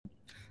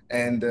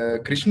And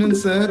Krishnan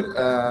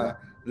sir,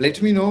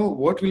 let me know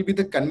what will be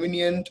the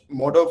convenient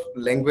mode of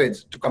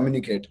language to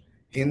communicate.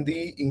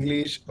 Hindi,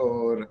 English,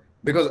 or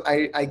because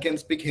I can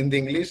speak Hindi,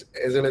 English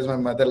as well as my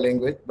mother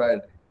language.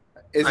 But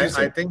as you I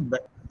said, think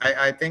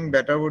I think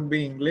better would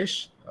be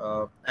English,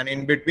 and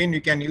in between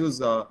you can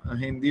use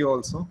Hindi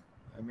also.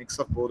 A mix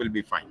of both will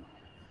be fine.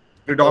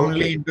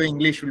 Predominantly okay, into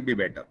English will be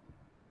better.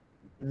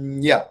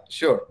 yeah,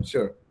 sure,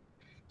 sure.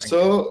 Thank you.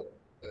 So,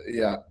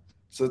 yeah.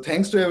 So,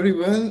 thanks to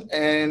everyone.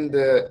 And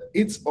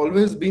it's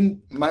always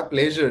been my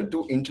pleasure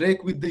to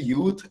interact with the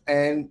youth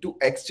and to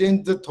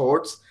exchange the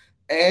thoughts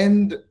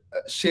and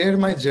share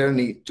my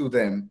journey to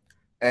them.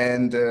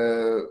 And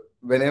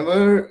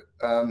whenever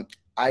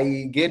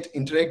I get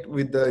interact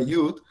with the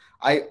youth,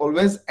 I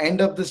always end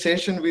up the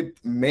session with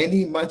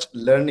many much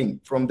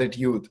learning from that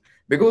youth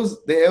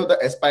because they have the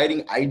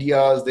aspiring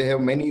ideas. They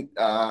have many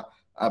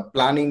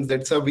plannings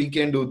that, sir, we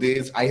can do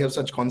this. I have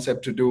such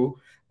concept to do,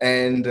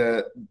 and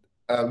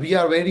we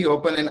are very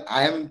open, and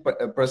I am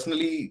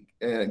personally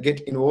get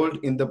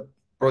involved in the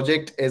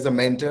project as a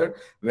mentor.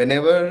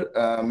 Whenever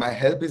my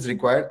help is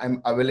required,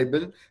 I'm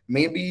available.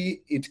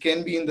 Maybe it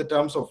can be in the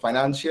terms of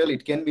financial,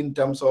 it can be in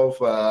terms of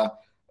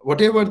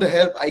whatever the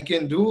help I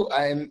can do.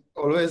 I am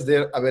always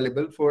there,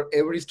 available for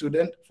every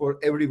student, for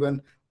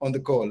everyone on the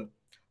call.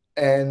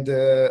 And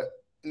uh,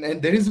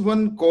 and there is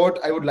one quote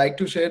I would like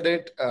to share,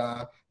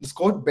 that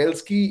Scott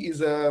Belsky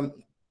is a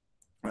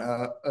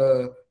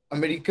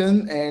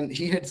American, and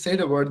he had said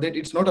a word that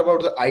it's not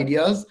about the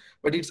ideas,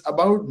 but it's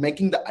about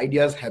making the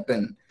ideas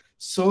happen.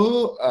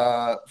 So,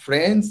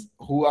 friends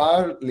who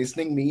are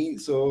listening me,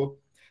 so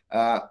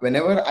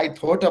whenever I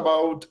thought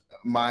about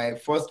my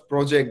first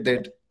project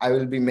that I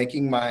will be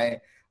making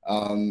my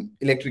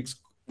electric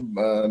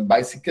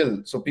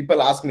bicycle, so people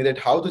ask me that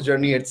how the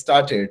journey had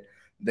started.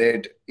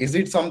 That is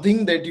it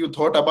something that you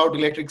thought about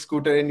electric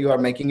scooter and you are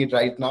making it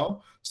right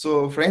now?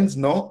 So, friends,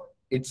 no,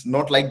 it's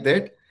not like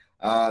that.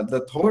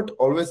 The thought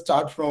always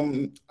start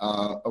from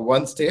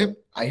one step.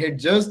 I had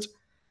just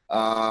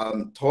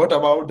thought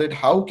about that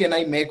how can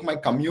I make my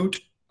commute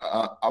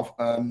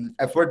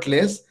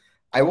effortless.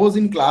 I was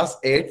in class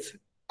 8th.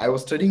 I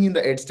was studying in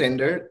the 8th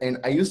standard, and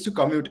I used to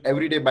commute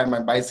every day by my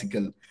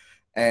bicycle.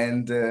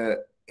 And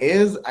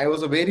as I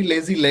was a very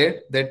lazy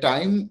lad that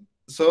time,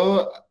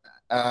 so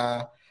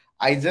uh,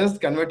 I just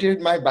converted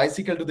my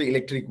bicycle to the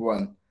electric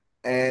one.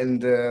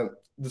 And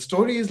the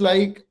story is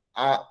like,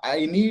 I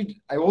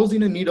was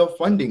in a need of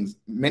fundings.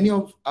 Many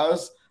of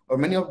us or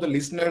many of the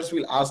listeners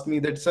will ask me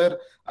that, sir,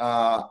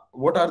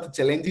 what are the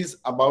challenges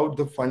about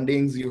the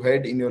fundings you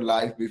had in your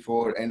life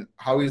before, and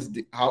how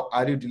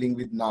are you dealing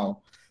with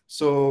now?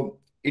 So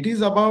it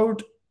is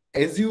about,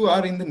 as you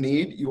are in the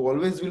need, you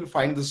always will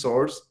find the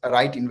source, a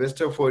right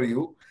investor for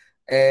you.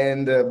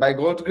 And by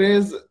God's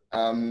grace,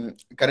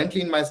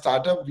 currently in my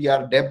startup, we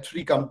are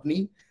debt-free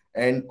company,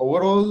 and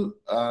overall,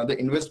 the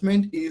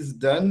investment is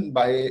done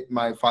by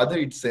my father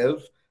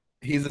itself.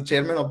 He's the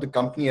chairman of the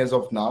company as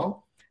of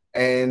now,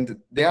 and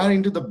they are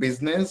into the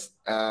business.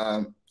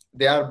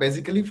 They are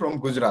basically from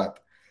Gujarat.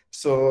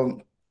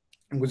 So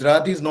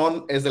Gujarat is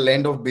known as the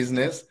land of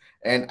business.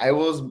 And I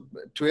was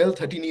 12,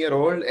 13-year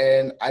old,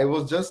 and I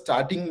was just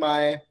starting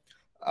my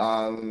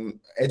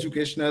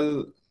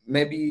educational,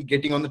 maybe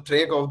getting on the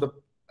track of the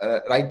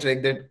right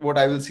track, that what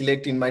I will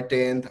select in my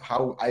 10th,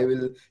 how I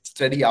will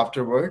study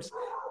afterwards.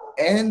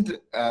 And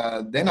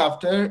then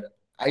after,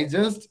 I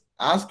just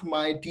asked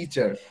my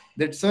teacher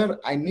that, sir,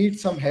 I need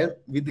some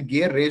help with the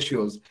gear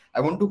ratios.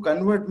 I want to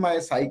convert my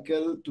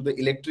cycle to the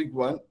electric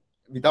one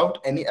without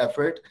any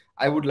effort.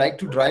 I would like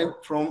to drive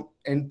from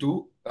and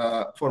to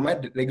for my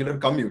regular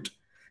commute.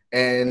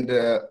 And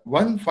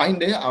one fine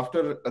day,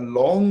 after a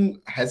long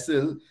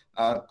hassle,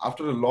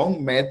 after a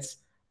long maths,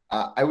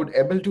 I would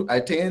able to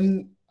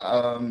attain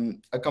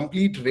a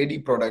complete ready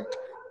product.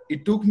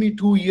 It took me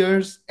 2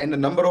 years and a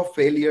number of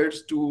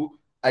failures to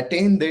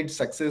attain that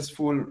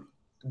successful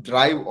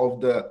drive of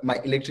the my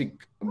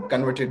electric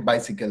converted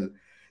bicycle.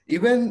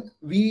 Even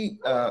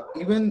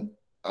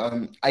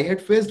I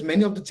had faced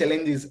many of the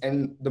challenges,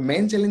 and the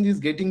main challenge is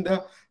getting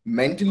the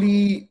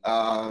mentally.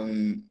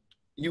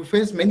 You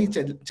face many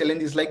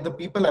challenges, like the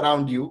people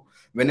around you.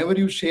 Whenever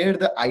you share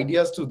the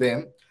ideas to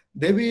them,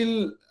 they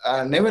will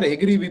never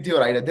agree with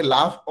your idea. They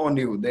laugh on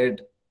you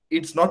that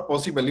it's not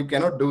possible. You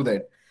cannot do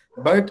that.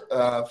 But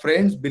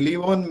friends,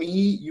 believe on me.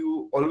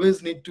 You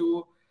always need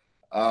to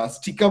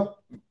stick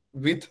up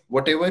with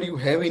whatever you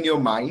have in your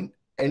mind,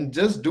 and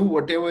just do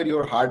whatever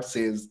your heart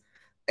says,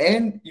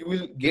 and you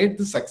will get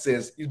the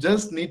success. You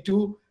just need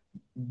to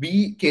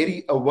be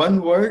carry a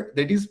one word,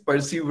 that is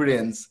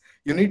perseverance.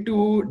 You need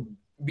to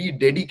be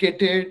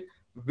dedicated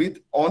with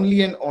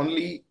only and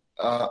only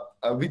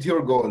with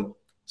your goal.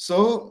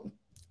 So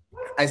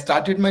I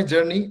started my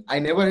journey. I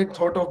never had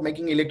thought of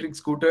making electric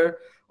scooter,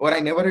 or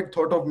I never had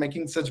thought of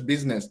making such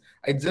business.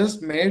 I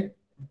just made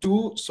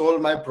to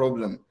solve my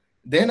problem.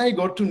 Then I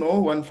got to know,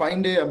 one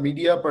fine day a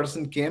media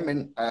person came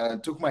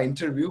and took my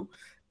interview,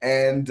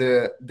 and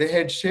they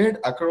had shared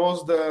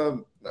across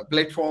the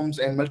platforms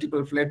and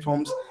multiple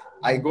platforms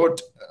I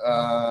got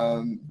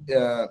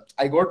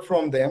I got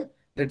from them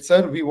that,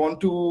 sir, we want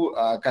to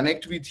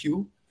connect with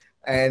you,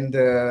 and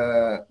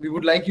we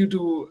would like you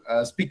to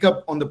speak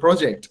up on the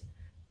project.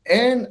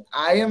 And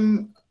I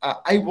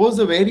was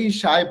a very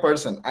shy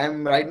person. I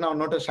am right now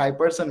not a shy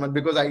person, but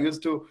because I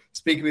used to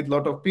speak with a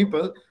lot of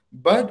people.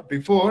 But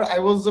before, I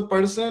was a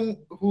person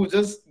who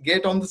just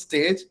get on the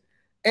stage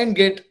and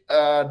get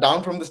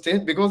down from the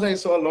stage, because I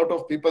saw a lot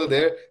of people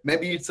there.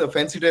 Maybe it's a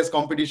fancy dress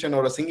competition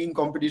or a singing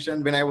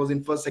competition when I was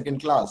in first,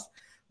 second class.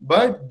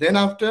 But then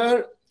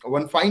after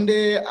one fine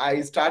day,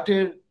 I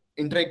started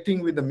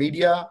interacting with the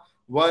media,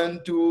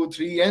 one, two,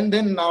 three, and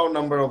then now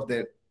number of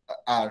there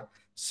are.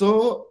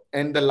 So,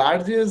 and the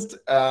largest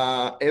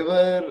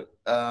ever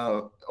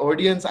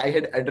audience I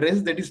had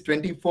addressed, that is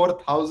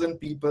 24,000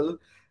 people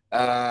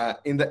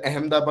in the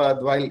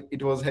Ahmedabad, while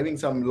it was having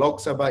some Lok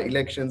Sabha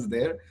elections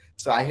there.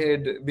 So I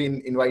had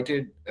been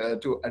invited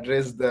to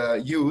address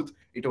the youth.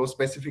 It was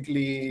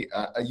specifically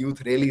a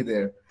youth rally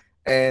there.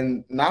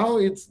 And now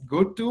it's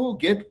good to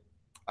get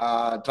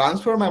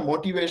transfer my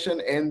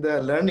motivation and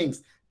the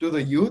learnings to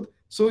the youth,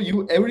 so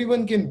you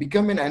everyone can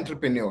become an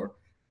entrepreneur.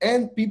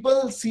 And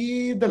people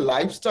see the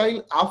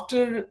lifestyle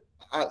after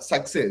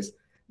success.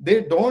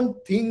 They don't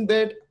think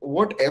that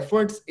what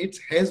efforts it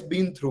has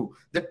been through,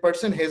 that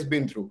person has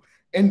been through.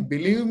 And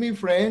believe me,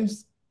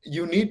 friends,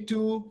 you need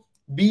to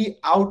be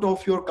out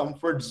of your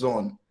comfort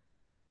zone.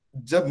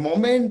 The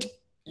moment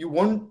you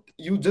want,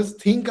 you just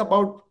think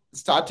about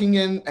starting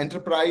an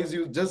enterprise,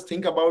 you just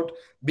think about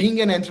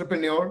being an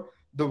entrepreneur,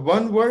 the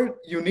one word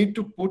you need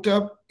to put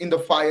up in the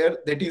fire,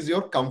 that is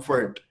your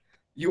comfort.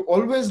 You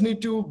always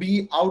need to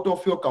be out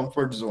of your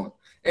comfort zone.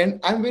 And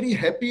I'm very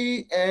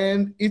happy,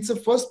 and it's a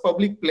first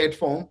public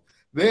platform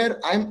where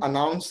I'm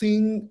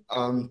announcing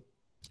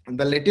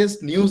the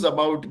latest news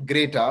about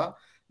Greta,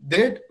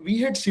 that we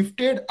had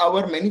shifted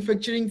our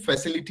manufacturing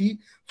facility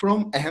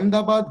from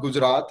Ahmedabad,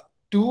 Gujarat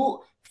to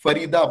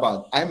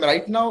Faridabad. I'm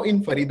right now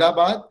in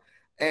Faridabad,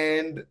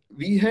 and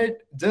we had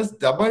just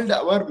doubled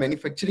our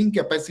manufacturing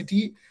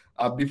capacity.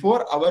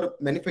 Before, our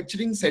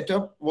manufacturing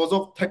setup was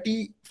of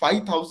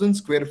 35,000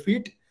 square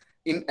feet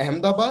in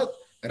Ahmedabad.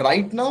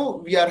 Right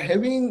now, we are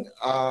having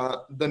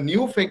the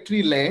new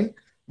factory land,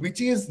 which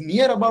is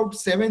near about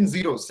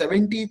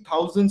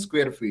 70,000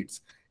 square feet.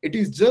 It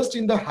is just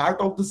in the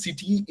heart of the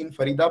city in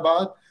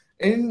Faridabad,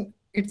 and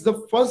it's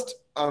the first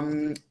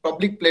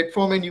public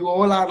platform. And you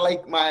all are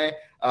like my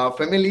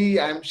family.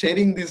 I'm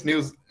sharing this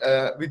news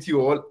with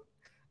you all.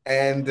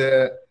 And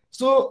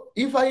so,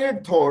 if I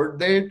had thought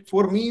that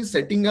for me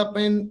setting up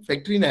an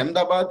factory in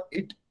Ahmedabad,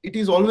 it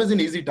is always an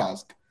easy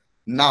task.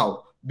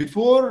 Now,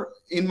 before,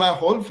 in my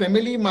whole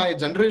family, my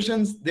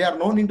generations, they are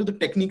not into the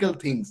technical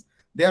things.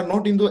 They are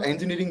not into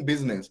engineering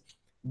business.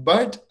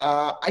 But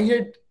I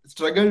had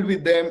struggled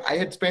with them. I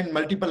had spent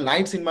multiple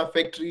nights in my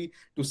factory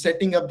to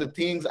setting up the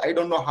things. I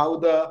don't know how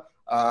the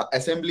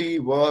assembly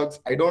works.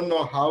 I don't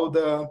know how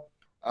the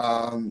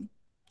um,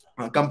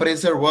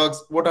 compressor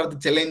works, what are the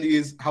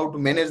challenges, how to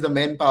manage the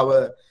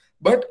manpower.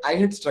 But I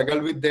had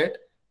struggled with that.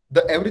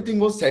 The everything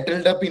was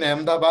settled up in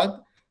Ahmedabad.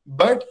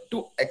 But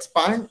to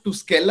expand, to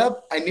scale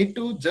up, I need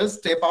to just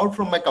step out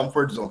from my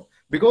comfort zone,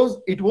 because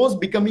it was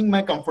becoming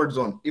my comfort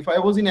zone. If I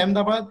was in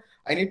Ahmedabad,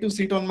 I need to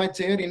sit on my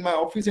chair in my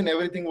office and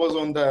everything was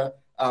on the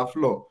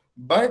floor.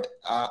 But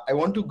I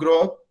want to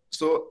grow up.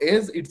 So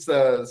as it's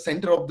a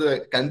center of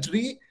the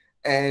country,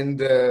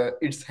 and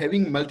it's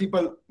having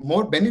multiple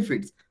more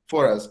benefits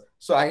for us.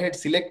 So I had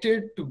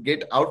selected to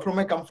get out from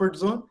my comfort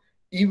zone.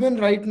 Even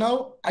right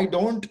now, I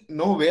don't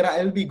know where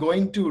I'll be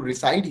going to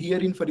reside here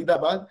in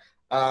Faridabad.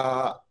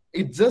 Uh,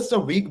 it's just a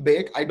week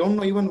back. I don't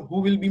know even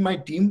who will be my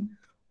team,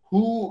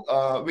 who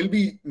will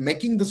be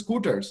making the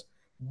scooters.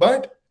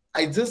 But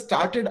I just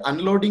started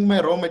unloading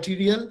my raw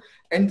material,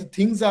 and the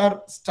things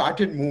are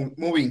started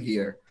moving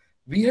here.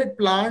 We had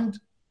planned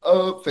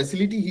a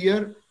facility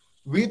here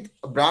with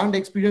a brand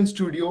experience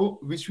studio,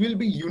 which will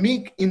be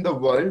unique in the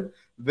world,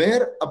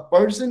 where a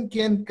person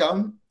can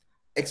come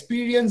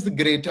experience the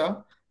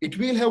Greta. It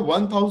will have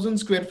 1,000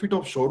 square feet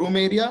of showroom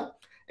area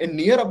and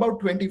near about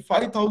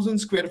 25,000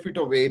 square feet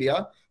of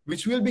area,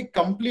 which will be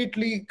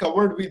completely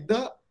covered with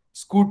the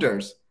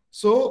scooters.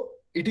 So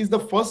it is the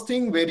first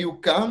thing where you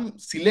come,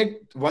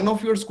 select one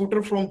of your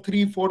scooter from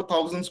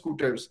 4,000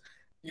 scooters.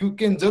 You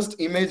can just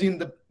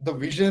imagine the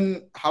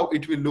vision, how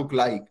it will look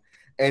like.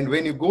 And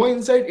when you go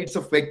inside, it's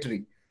a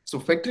factory. So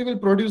factory will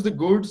produce the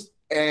goods,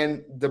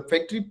 and the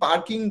factory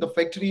parking, the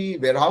factory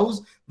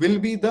warehouse will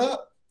be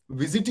the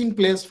visiting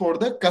place for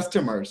the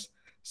customers.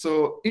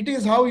 So it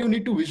is how you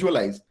need to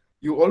visualize.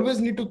 You always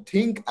need to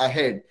think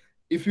ahead.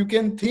 If you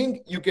can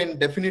think, you can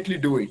definitely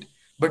do it.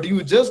 But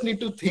you just need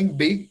to think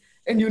big,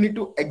 and you need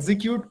to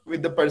execute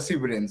with the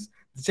perseverance.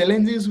 The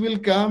challenges will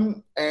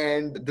come,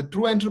 and the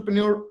true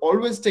entrepreneur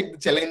always take the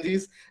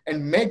challenges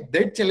and make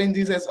that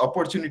challenges as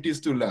opportunities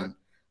to learn.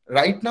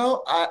 Right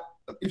now,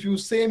 if you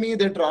say me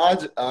that,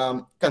 Raj,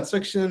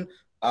 construction,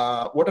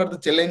 what are the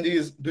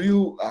challenges? Do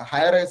you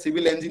hire a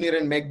civil engineer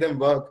and make them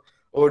work?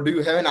 Or do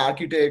you have an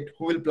architect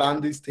who will plan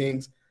these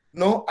things?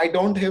 No, I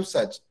don't have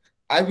such.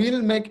 I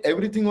will make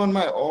everything on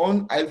my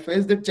own. I'll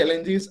face the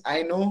challenges.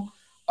 I know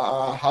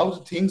how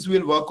the things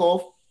will work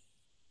off.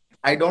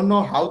 I don't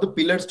know how the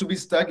pillars to be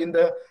stuck in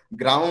the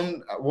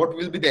ground. What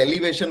will be the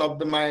elevation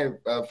of my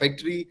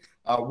factory?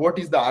 What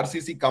is the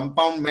RCC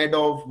compound made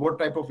of? What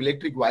type of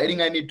electric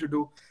wiring I need to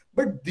do?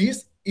 But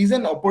this is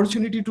an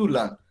opportunity to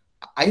learn.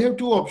 I have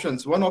two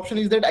options. One option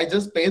is that I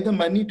just pay the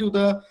money to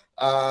the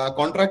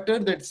contractor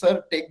that,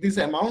 sir, take this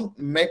amount,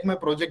 make my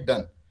project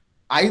done.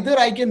 Either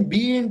I can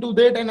be into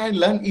that and I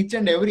learn each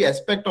and every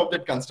aspect of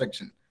that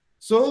construction.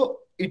 So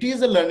it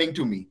is a learning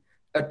to me.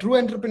 A true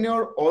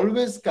entrepreneur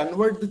always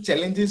convert the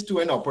challenges to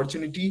an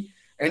opportunity,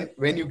 and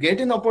when you get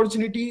an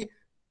opportunity,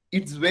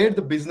 it's where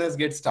the business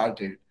gets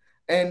started.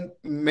 And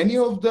many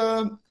of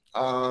the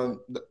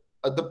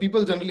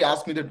people generally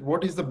ask me that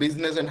what is the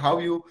business and how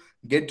you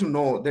get to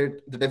know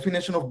that the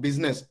definition of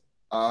business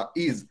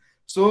is.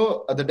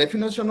 So the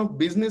definition of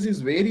business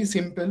is very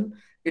simple.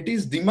 It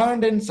is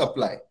demand and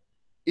supply.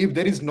 If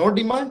there is no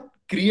demand,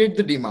 create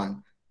the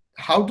demand.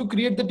 How to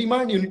create the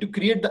demand? You need to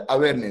create the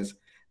awareness.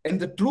 And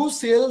the true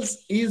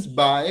sales is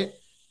by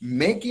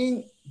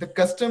making the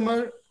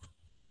customer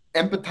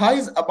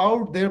empathize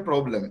about their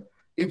problem.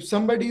 If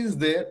somebody is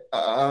there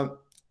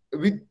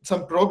with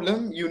some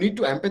problem, you need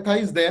to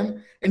empathize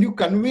them, and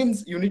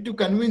you need to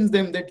convince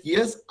them that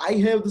yes, I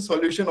have the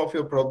solution of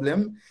your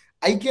problem,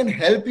 I can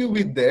help you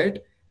with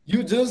that.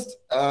 You just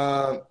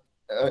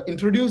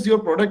introduce your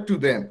product to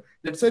them,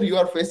 that sir, you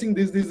are facing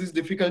these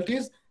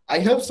difficulties, I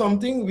have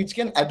something which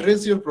can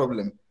address your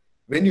problem.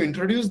 When you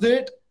introduce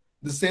that,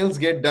 the sales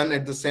get done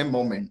at the same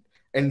moment.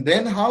 And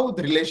then how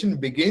the relation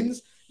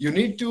begins, you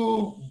need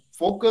to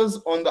focus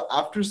on the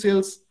after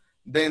sales,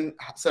 then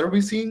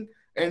servicing,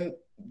 and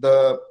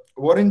the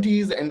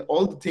warranties and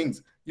all the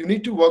things. You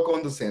need to work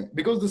on the same,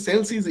 because the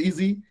sales is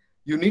easy.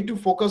 You need to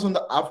focus on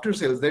the after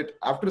sales, that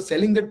after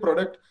selling that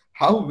product,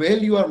 how well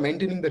you are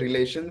maintaining the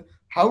relation,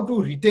 how to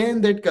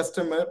retain that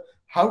customer,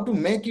 how to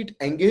make it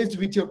engage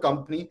with your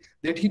company,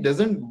 that he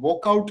doesn't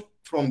walk out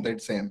from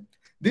that same.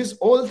 These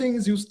all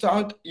things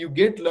you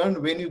get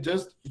learned when you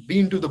just be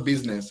into the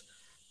business.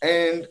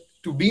 And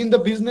to be in the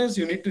business,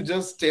 you need to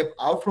just step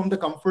out from the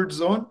comfort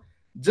zone,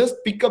 just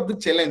pick up the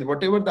challenge,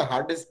 whatever the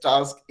hardest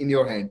task in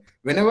your hand.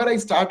 Whenever I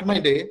start my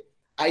day,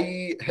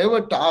 I have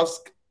a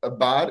task a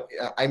bar.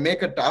 I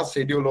make a task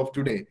schedule of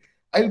today.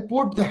 I'll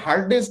put the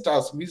hardest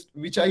task,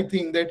 which I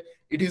think that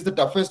it is the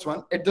toughest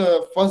one, at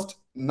the first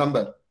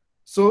number.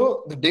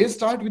 So the day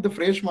start with a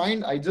fresh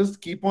mind. I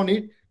just keep on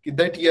it,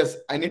 that yes,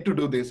 I need to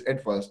do this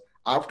at first.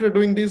 After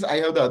doing this, I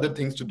have the other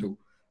things to do.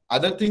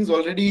 Other things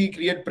already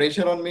create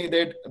pressure on me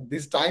that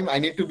this time I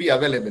need to be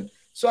available.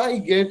 So I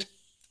get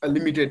a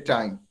limited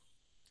time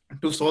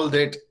to solve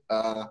that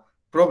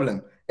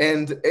problem.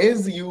 And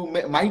as you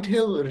might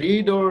have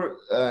read or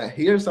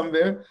hear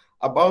somewhere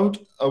about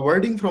a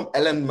wording from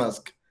Elon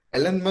Musk.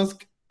 Elon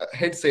Musk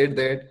had said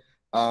that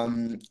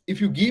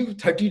if you give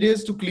 30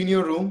 days to clean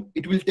your room,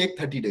 it will take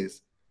 30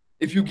 days.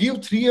 If you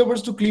give 3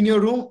 hours to clean your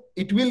room,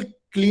 it will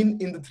clean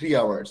in the 3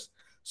 hours.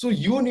 So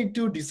you need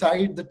to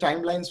decide the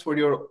timelines for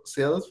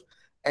yourself.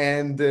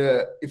 And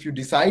if you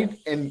decide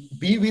and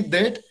be with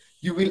that,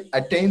 you will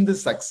attain the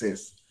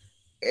success.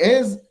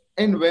 As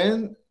and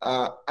when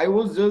I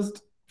was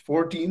just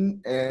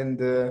 14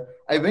 and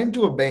I went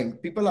to a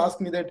bank, people asked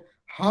me that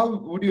how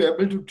would you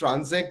able to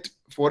transact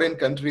foreign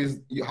countries,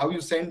 how you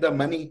send the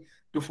money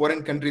to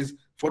foreign countries.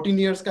 14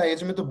 years का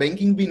age में तो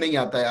banking भी नहीं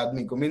आता है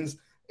आदमी को. Means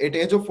at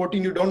age of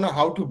 14 you don't know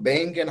how to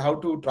bank and how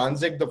to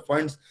transact the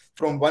funds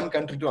from one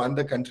country to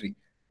another country.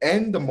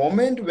 And the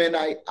moment when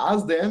I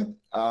asked them,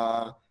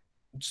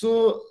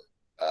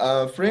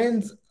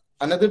 friends,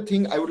 another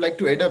thing I would like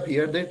to add up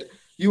here, that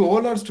you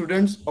all are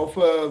students of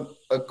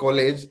a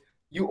college.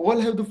 You all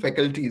have the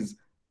faculties.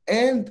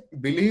 And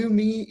believe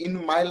me,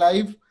 in my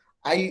life,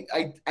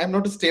 I'm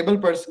not a stable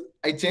person.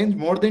 I changed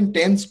more than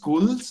 10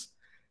 schools.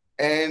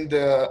 And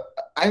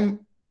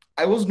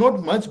I was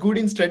not much good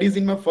in studies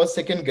in my first,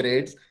 second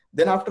grades.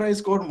 Then after I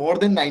scored more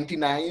than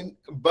 99.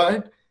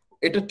 But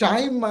at a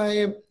time,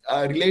 my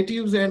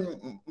relatives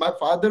and my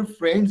father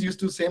friends used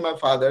to say my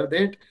father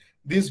that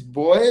this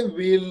boy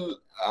will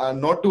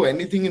not do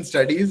anything in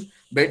studies.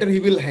 Better he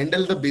will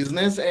handle the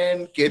business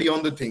and carry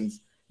on the things.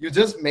 You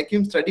just make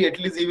him study, at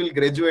least he will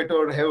graduate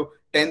or have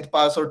 10th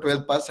pass or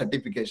 12th pass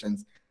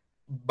certifications.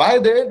 By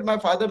that, my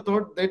father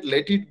thought that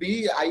let it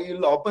be. I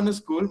will open a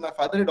school. My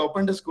father had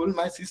opened a school.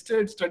 My sister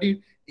had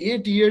studied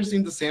 8 years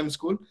in the same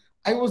school.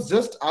 I was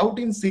just out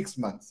in 6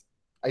 months.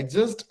 I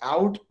just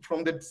out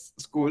from that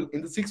school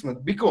in the 6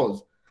 months,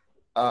 because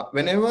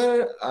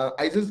whenever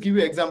I just give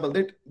you example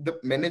that the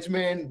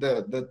management,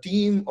 the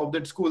team of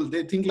that school,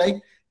 they think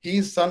like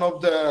he's son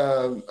of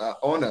the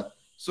owner.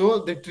 So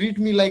they treat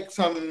me like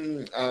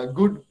some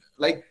good,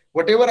 like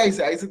whatever I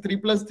say 3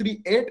 plus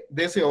 3, 8,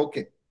 they say,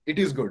 okay, it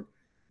is good.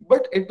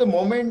 But at the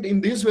moment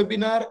in this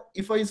webinar,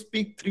 if I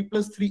speak 3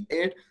 plus 3,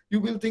 8, you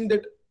will think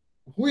that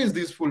who is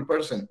this full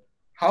person?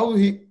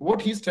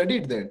 What he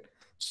studied there?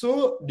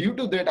 So due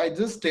to that, I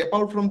just step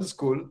out from the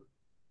school,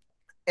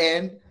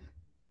 and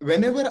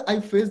whenever I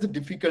face the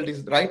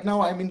difficulties, right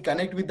now I'm in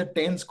connect with the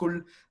 10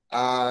 school,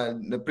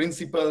 the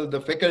principal,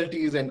 the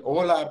faculties, and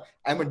all are.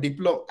 I'm a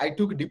diploma. I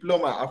took a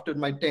diploma after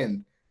my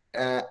 10th,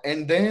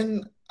 and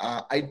then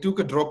I took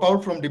a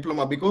dropout from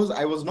diploma because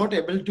I was not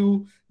able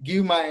to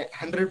give my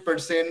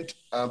 100%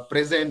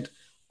 present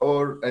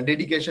or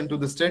dedication to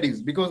the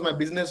studies because my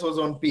business was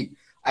on peak.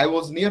 I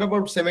was near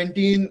about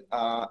 17,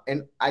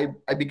 and I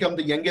become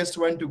the youngest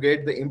one to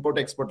get the import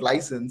export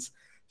license.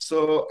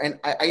 So, and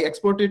I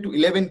exported to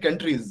 11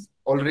 countries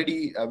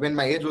already when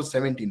my age was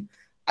 17.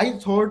 I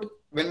thought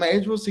when my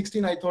age was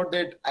 16, I thought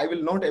that I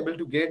will not able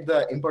to get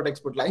the import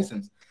export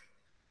license,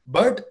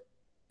 but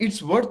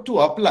it's worth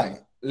to apply.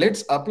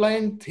 Let's apply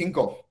and think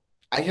of.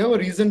 I have a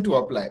reason to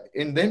apply.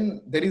 And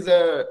then there is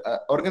a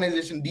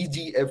organization,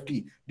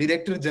 DGFT,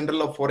 Director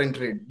General of Foreign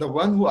Trade, the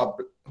one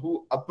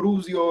who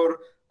approves your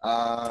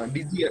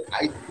IEC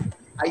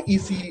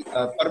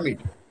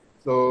permit.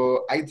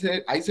 So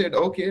I said,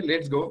 okay,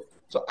 let's go.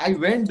 So I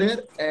went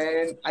there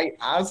and I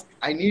asked,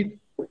 I need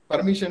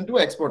permission to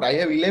export. I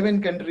have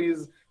 11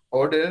 countries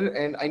order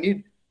and I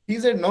need. He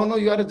said, no,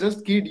 you are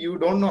just kid. You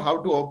don't know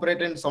how to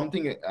operate and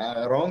something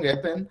wrong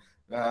happen.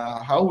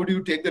 How would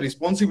you take the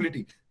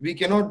responsibility? We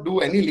cannot do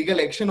any legal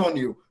action on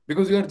you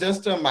because you are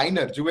just a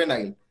minor,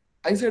 juvenile.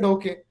 I said,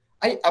 okay.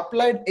 I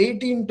applied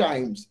 18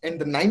 times and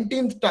the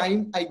 19th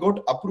time I got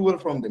approval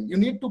from them. You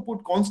need to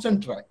put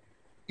constant try.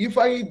 If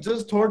I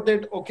just thought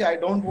that, okay, I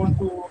don't want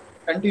to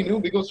continue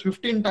because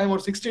 15 time or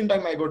 16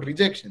 time I got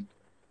rejection.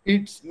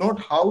 It's not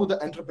how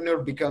the entrepreneur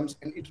becomes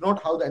and it's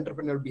not how the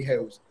entrepreneur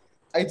behaves.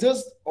 I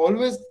just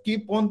always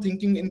keep on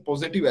thinking in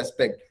positive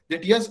aspect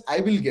that yes, I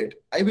have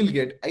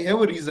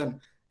a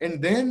reason.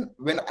 And then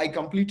when I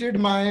completed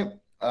my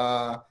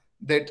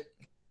that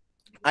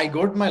I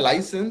got my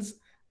license.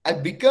 I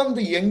become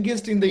the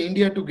youngest in the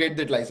India to get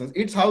that license.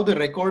 It's how the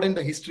record and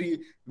the history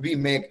we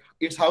make.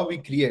 It's how we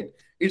create.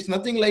 It's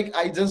nothing like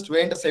I just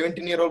went, a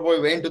 17-year-old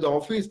boy went to the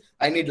office.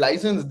 I need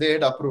license. They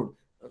had approved.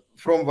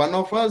 From one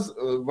of us,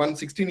 one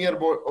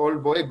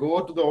 16-year-old boy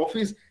go to the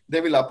office. They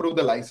will approve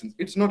the license.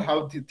 It's not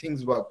how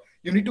things work.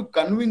 You need to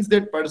convince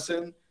that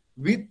person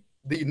with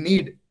the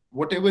need,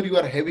 whatever you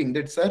are having.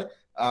 That sir,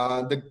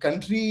 the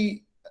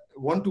country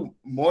want to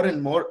more and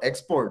more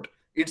export.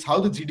 It's how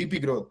the GDP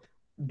growth.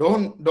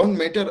 Don't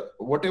matter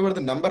whatever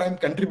the number I'm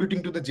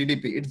contributing to the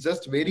GDP. It's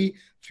just very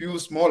few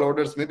small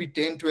orders, maybe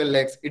 10 12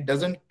 lakhs. It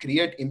doesn't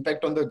create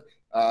impact on the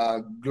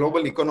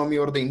global economy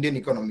or the Indian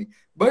economy,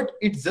 but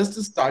it's just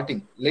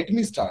starting. Let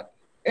me start.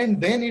 And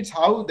then it's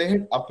how they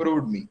had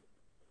approved me.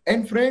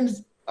 And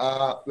friends,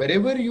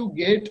 wherever you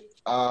get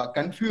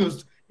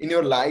confused in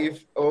your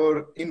life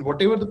or in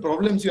whatever the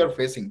problems you are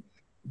facing,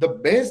 the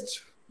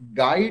best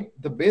guide,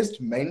 the best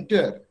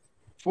mentor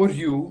for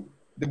you,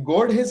 the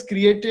God has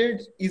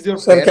created is your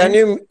Sir, can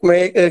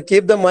parent. you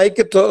keep the mic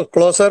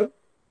closer?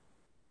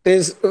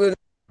 Please.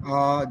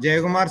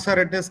 Jayagumar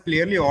sir, it is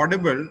clearly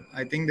audible.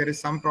 I think there is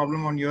some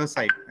problem on your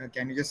side.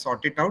 Can you just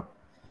sort it out?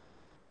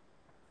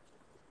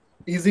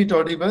 Is it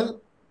audible?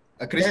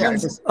 Krishnan?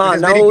 It is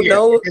very Now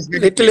clear. It is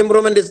very little clear.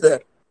 improvement is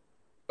there.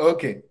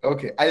 Okay.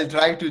 I'll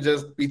try to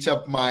just pitch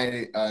up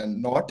my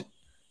note.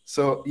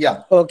 So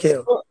yeah. Okay.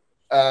 So,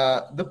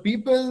 the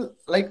people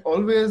like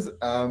always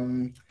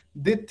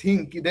they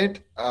think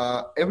that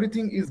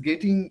everything is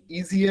getting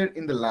easier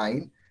in the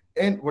line,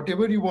 and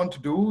whatever you want to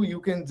do, you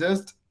can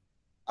just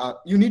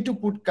you need to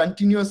put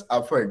continuous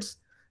efforts.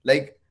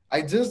 Like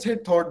I just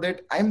had thought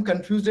that I'm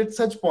confused at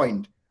such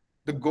point.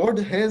 The God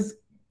has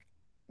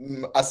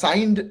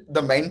assigned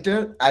the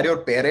mentor are your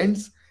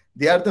parents.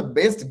 They are the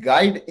best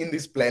guide in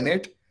this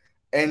planet.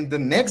 And the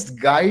next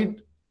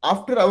guide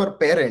after our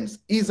parents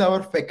is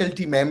our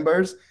faculty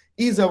members,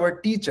 is our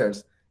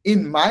teachers.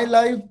 In my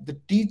life, the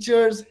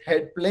teachers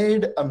had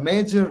played a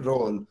major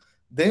role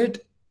that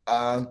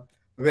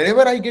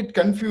wherever I get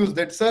confused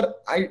that, sir,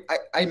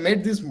 I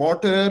made this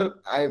motor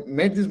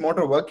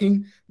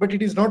working, but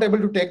it is not able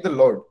to take the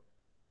load.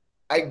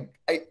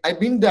 I've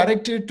been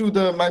directed to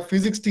the my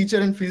physics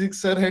teacher and physics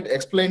sir had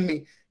explained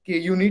me, okay,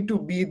 you need to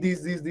be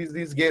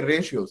these gear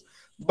ratios.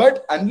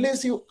 But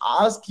unless you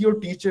ask your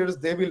teachers,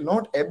 they will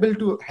not able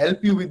to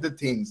help you with the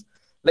things.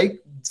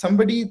 Like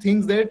somebody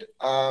thinks that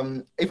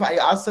if I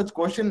ask such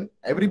question,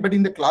 everybody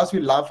in the class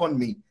will laugh on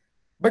me.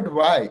 But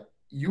why?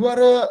 You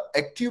are a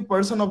active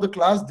person of the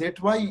class.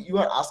 That's why you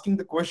are asking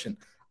the question.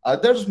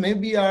 Others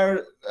maybe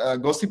are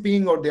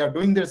gossiping or they are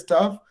doing their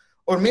stuff,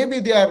 or maybe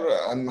they are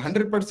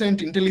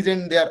 100%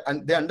 intelligent.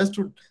 They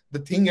understood the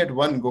thing at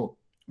one go,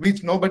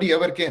 which nobody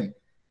ever can.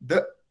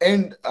 There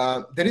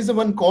is a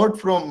one quote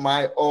from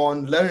my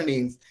own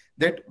learnings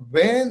that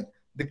when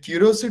the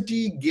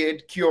curiosity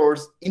get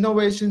cures,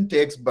 innovation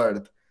takes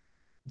birth.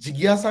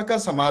 जिज्ञासा का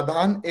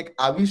समाधान एक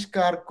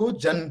आविष्कार को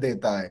जन्म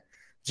देता है.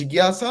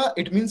 Jigyasa,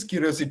 it means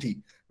curiosity.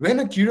 When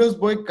a curious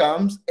boy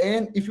comes,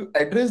 and if you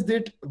address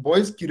that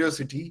boy's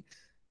curiosity,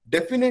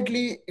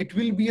 definitely it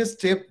will be a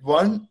step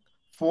one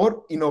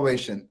for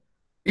innovation.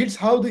 It's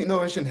how the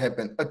innovation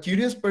happens. A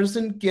curious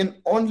person can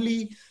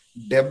only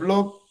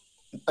develop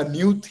a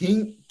new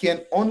thing,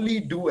 can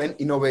only do an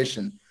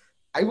innovation.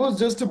 I was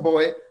just a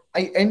boy.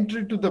 I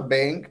entered to the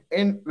bank,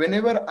 and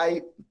whenever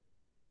I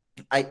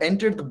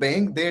entered the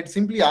bank, they had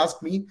simply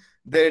asked me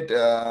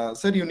that,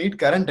 sir, you need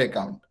current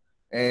account.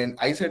 And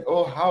I said,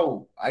 oh,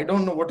 how? I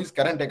don't know what is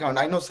current account.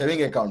 I know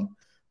saving account.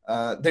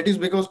 That is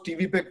because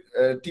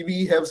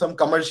TV have some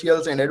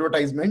commercials and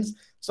advertisements.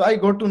 So I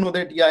got to know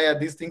that, yeah,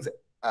 these things,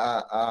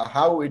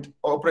 how it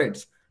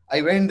operates.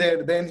 I went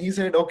there. Then he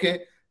said,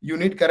 okay, you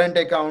need current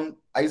account.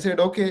 I said,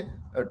 okay,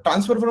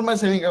 transfer from my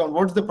saving account.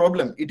 What's the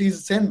problem? It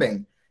is same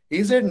bank.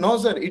 He said, no,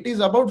 sir, it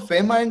is about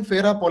FEMA and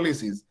FERA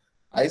policies.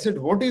 I said,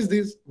 what is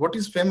this? What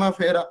is FEMA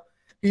FERA?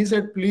 He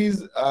said,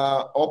 please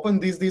open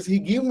this. He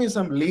gave me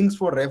some links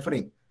for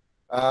referring.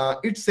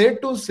 It's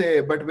sad to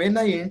say, but when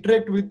I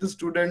interact with the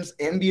students,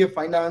 MBA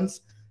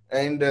finance,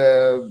 and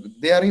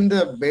they are in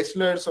the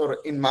bachelor's or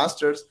in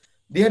master's,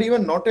 they are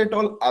even not at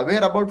all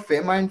aware about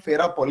FEMA and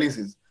FERA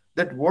policies.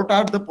 That what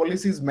are the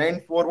policies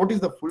meant for? What is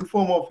the full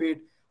form of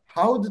it?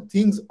 How the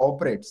things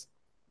operates?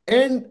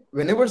 And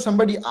whenever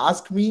somebody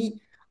asks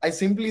me, I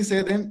simply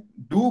say them,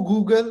 do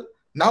Google.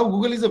 Now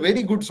Google is a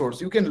very good source.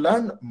 You can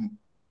learn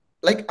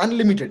like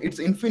unlimited. It's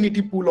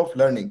infinity pool of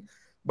learning.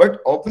 But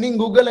opening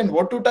Google and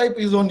what to type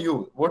is on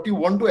you. What you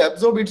want to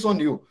absorb, it's on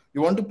you.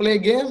 You want to play a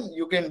game,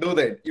 you can do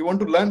that. You want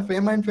to learn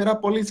FEMA and FERA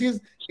policies,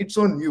 it's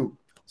on you.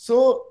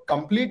 So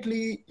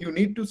completely, you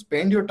need to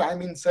spend your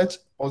time in such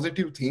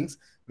positive things.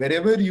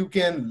 Wherever you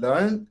can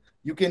learn,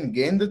 you can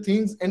gain the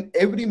things, and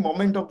every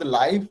moment of the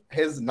life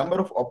has number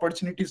of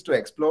opportunities to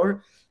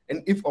explore.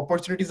 And if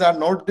opportunities are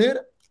not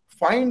there,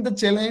 find the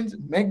challenge,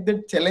 make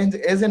that challenge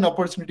as an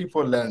opportunity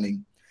for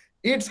learning.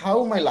 It's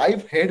how my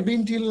life had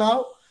been till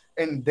now.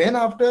 And then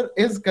after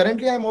is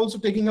currently I'm also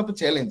taking up a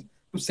challenge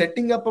to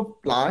setting up a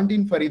plant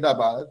in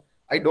Faridabad.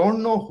 I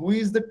don't know who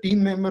is the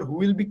team member who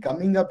will be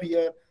coming up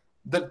here.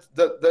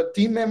 The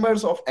team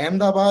members of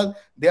Ahmedabad,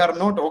 they are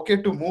not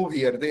okay to move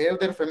here. They have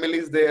their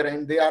families there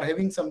and they are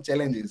having some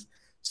challenges.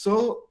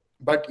 So,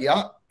 but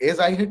yeah, as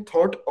I had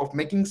thought of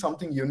making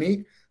something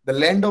unique, the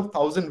land of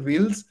thousand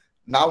wheels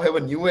now have a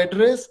new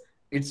address.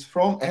 It's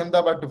from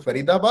Ahmedabad to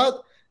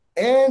Faridabad,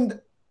 and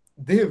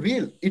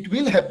it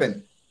will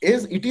happen.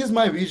 As it is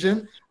my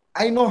vision,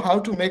 I know how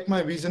to make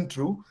my vision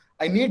true.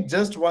 I need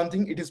just one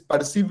thing, it is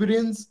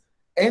perseverance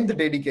and the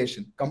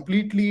dedication.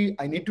 Completely,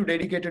 I need to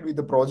dedicate it with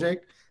the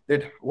project.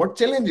 That what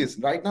challenges?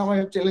 Right now, I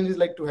have challenges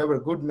like to have a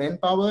good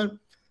manpower,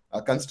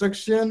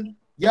 construction.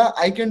 Yeah,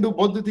 I can do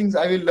both the things.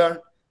 I will learn.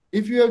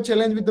 If you have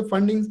challenge with the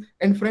fundings,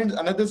 and friends,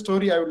 another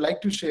story I would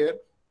like to share,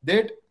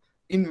 that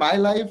in my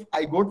life,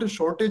 I got a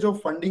shortage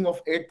of funding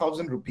of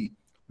 8,000 rupee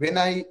when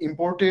I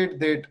imported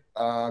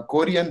that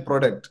Korean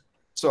product.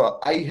 So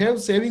I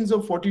have savings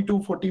of 40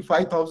 to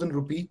 45,000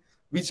 rupee,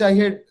 which I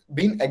had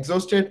been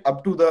exhausted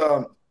up to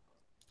the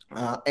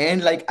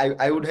end. Like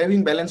I would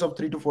having balance of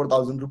 3 to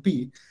 4,000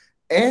 rupee,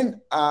 and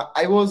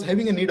I was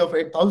having a need of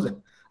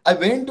 8,000. I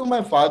went to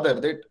my father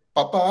that,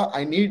 Papa,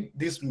 I need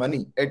this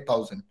money,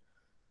 8,000.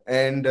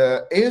 And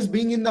as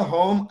being in the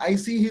home, I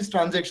see his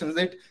transactions,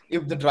 that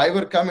if the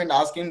driver come and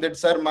ask him that,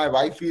 sir, my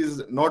wife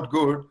is not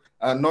good,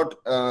 not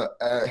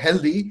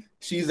healthy,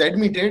 she is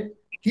admitted,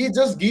 he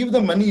just give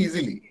the money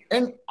easily.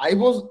 And I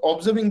was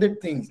observing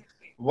that things.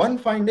 One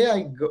fine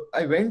day,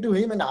 I went to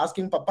him and asked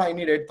him, Papa, I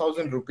need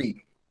 8,000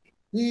 rupee.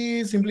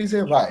 He simply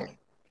said, why?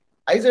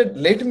 I said,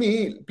 let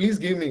me, please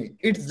give me.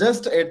 It's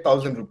just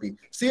 8,000 rupee.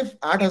 Sif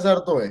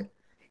 8,000 to hai.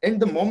 And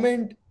the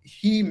moment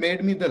he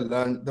made me the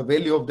learn the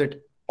value of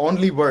that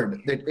only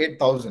word, that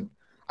 8,000.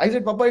 I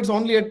said, Papa, it's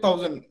only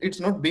 8,000. It's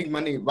not big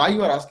money. Why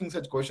you are asking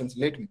such questions?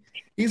 Let me.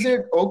 He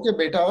said, okay,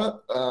 beta,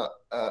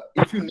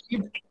 if you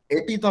need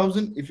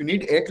 80,000, if you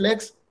need 8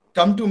 lakhs,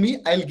 come to me,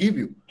 I'll give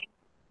you.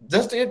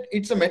 Just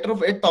it's a matter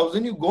of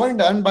 8,000. You go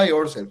and earn by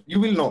yourself.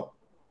 You will know.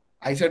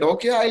 I said,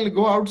 okay, I'll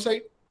go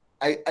outside.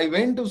 I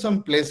went to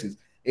some places.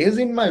 As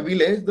in my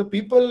village, the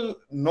people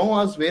know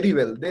us very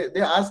well.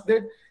 They ask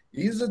that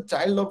he's a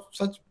child of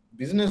such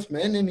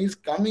businessman and he's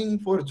coming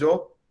for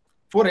job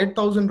for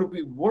 8,000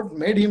 rupees. What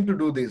made him to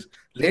do this?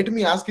 Let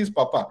me ask his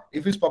papa.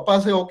 If his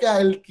papa say,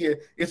 okay,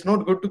 it's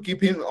not good to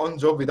keep him on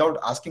job without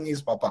asking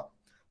his papa.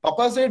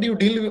 Papa said, you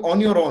deal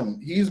on your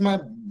own. He's my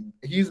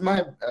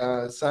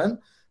son,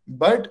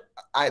 but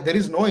there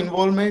is no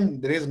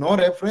involvement. There is no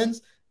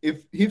reference.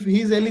 If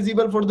he's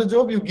eligible for the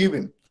job, you give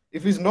him.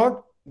 If he's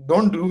not,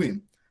 don't do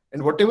him.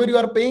 And whatever you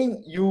are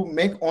paying, you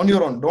make on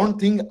your own. Don't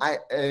think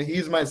he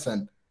is my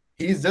son.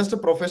 He is just a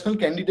professional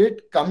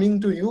candidate coming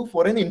to you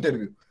for an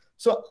interview.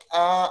 So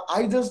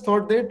I just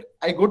thought that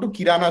I go to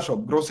Kirana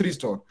shop, grocery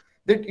store.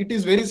 That it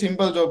is very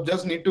simple job.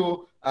 Just need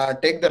to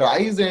take the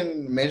rice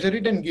and measure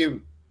it and give.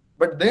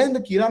 But then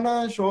the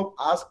Kirana shop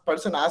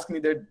person asked me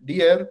that,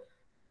 dear,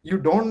 you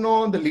don't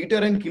know the liter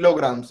and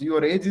kilograms.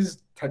 Your age is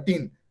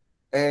 13.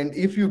 And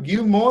if you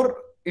give more,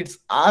 it's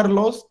our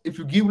loss. If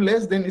you give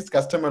less, then it's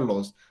customer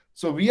loss.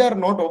 So we are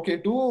not okay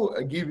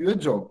to give you a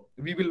job.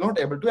 We will not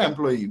able to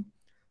employ you.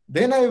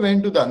 Then I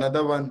went to the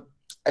another one.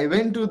 I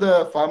went to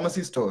the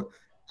pharmacy store.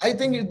 I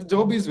think the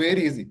job is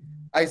very easy.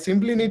 I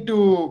simply need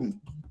to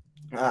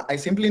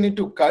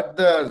cut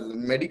the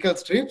medical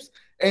strips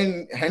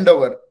and hand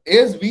over,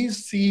 as we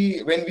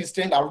see when we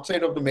stand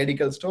outside of the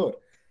medical store.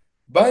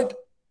 But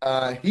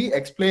he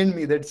explained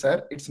me that,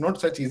 sir, it's not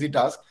such easy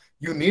task.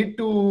 You need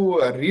to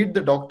read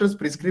the doctor's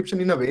prescription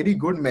in a very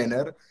good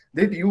manner,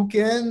 that you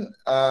can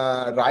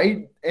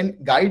write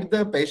and guide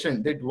the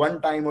patient that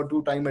 1 time or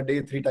 2 time a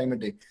day, 3 time a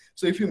day.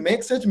 So if you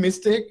make such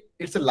mistake,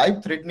 it's a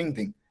life threatening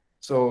thing.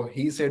 So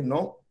he said,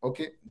 no,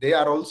 okay, they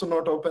are also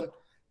not open.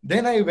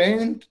 Then I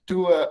went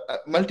to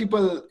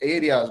multiple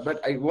areas,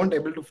 but I won't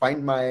able to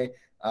find my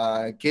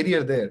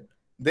career there.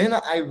 Then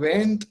I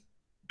went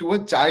to a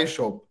chai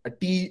shop, a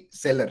tea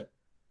seller,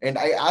 and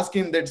I asked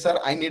him that, sir,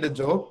 I need a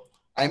job.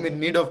 I'm in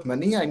need of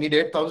money. I need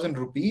 8,000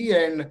 rupee.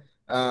 And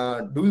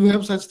do you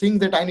have such thing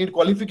that I need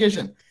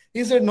qualification?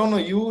 He said, no, no,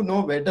 you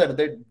know better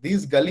that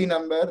this gully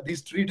number, this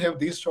street have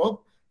this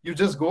shop. You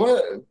just go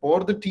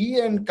pour the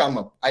tea and come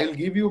up. I'll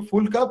give you a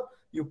full cup.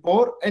 You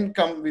pour and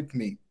come with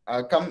me.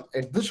 Come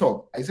at the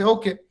shop. I say,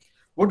 okay.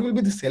 What will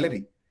be the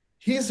salary?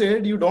 He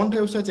said, you don't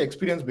have such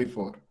experience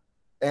before,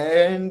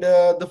 and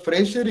the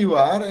fresher you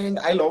are, and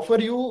I'll offer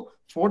you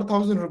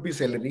 4,000 rupee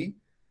salary.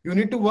 You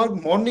need to work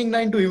morning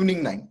 9 to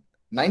evening 9.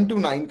 9 to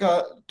 9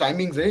 ka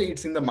timings hai,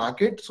 it's in the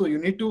market. So you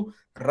need to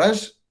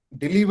rush,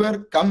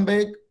 deliver, come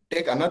back,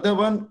 take another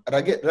one,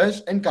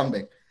 rush and come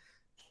back.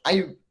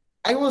 I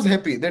I was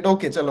happy that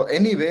okay, chalo.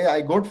 Anyway,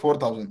 I got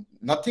 4,000.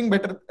 Nothing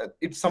better.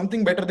 It's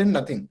something better than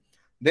nothing.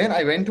 Then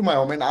I went to my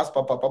home and asked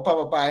Papa,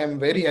 Papa, I am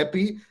very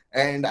happy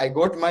and I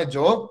got my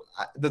job.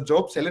 The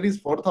job salary is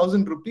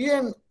 4,000 rupee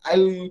and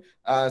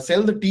I'll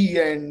sell the tea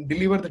and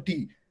deliver the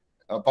tea.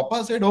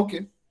 Papa said,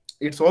 okay,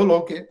 it's all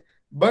okay.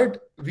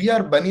 But we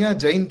are Bania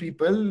Jain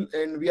people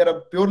and we are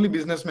a purely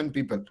businessman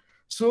people.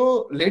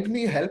 So let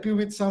me help you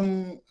with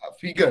some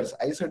figures.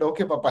 I said,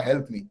 okay, Papa,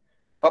 help me.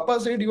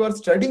 Papa said, you are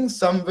studying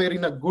somewhere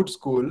in a good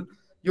school.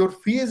 Your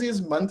fees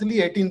is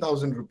monthly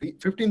 18,000 rupee,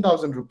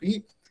 15,000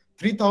 rupee,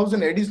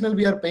 3,000 additional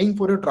we are paying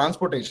for your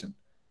transportation.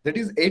 That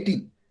is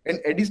 18. And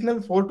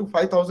additional 4 to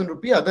 5,000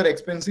 rupee other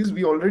expenses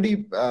we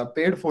already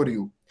paid for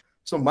you.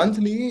 So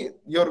monthly,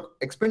 your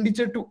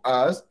expenditure to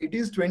us, it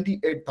is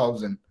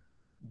 28,000.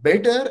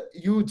 Better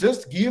you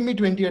just give me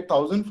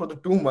 28,000 for the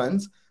 2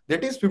 months.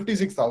 That is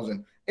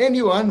 56,000. And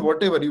you earn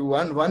whatever. You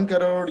earn 1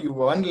 crore,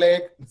 you earn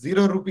lakh,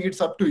 0 rupee,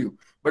 it's up to you.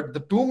 But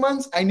the 2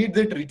 months, I need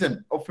that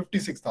return of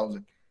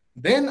 56,000.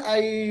 Then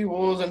I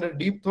was under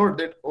deep thought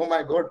that, oh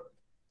my God,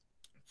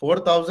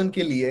 4,000 ke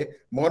liye,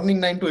 morning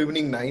 9 to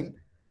evening 9,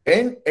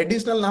 and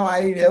additional now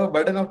I have a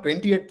burden of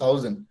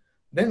 28,000.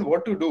 Then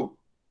what to do?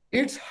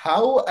 It's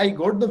how I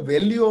got the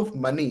value of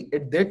money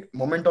at that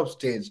moment of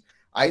stage.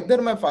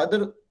 Either my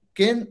father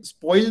can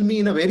spoil me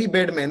in a very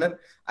bad manner.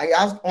 I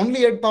asked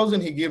only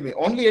 8,000, he gave me.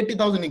 Only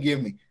 80,000, he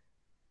gave me.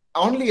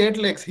 Only 8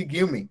 lakhs he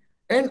gave me.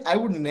 And I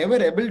would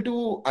never able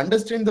to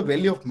understand the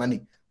value of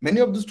money. Many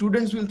of the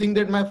students will think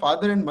that my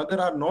father and mother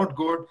are not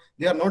good.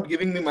 They are not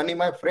giving me money.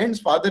 My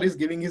friend's father is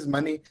giving his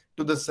money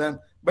to the son.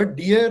 But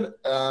dear,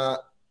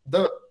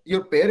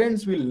 your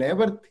parents will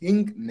never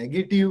think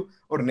negative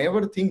or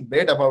never think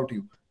bad about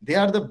you. They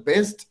are the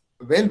best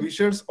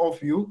well-wishers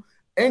of you.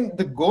 And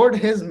the God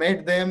has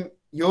made them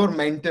your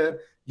mentor,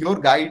 your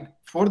guide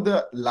for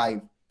the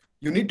life.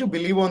 You need to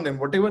believe on them.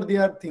 Whatever they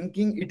are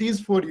thinking, it is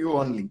for you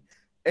only.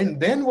 And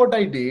then what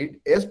I did,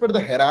 as per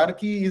the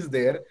hierarchy is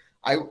there,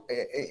 I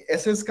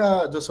SS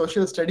ka the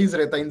social studies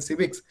rehta in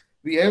civics,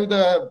 we have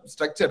the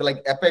structure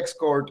like apex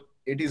court.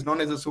 It is known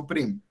as a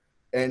supreme.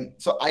 And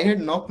so I had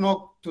knock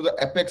to the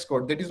apex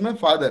court. That is my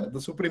father, the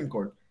Supreme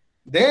Court.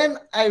 Then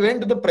I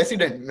went to the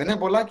president. मैंने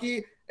बोला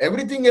कि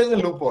everything is a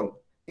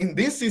loophole. In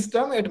this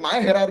system, at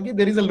my hierarchy,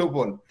 there is a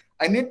loophole.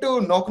 I need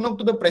to knock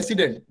to the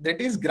president.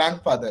 That is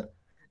grandfather.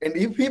 And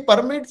if he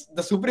permits,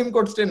 the Supreme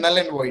Court stay null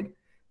and void.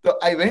 So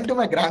I went to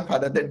my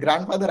grandfather. That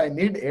grandfather, I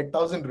need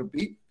 8,000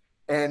 rupee.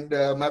 And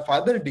my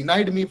father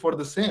denied me for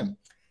the same.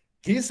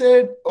 He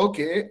said,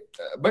 okay,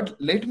 but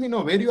let me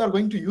know where you are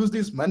going to use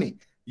this money.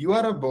 You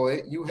are a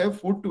boy, you have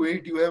food to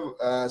eat, you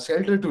have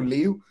shelter to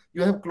live,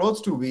 you have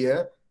clothes to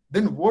wear.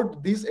 Then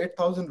what this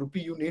 8,000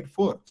 rupee you need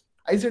for?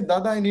 I said,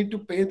 Dada, I need to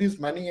pay this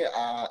money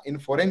in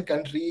foreign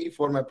country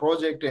for my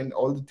project and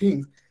all the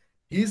things.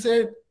 He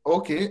said,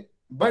 okay,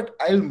 but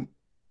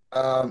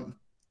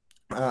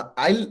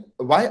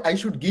why I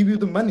should give you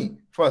the money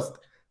first?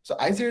 So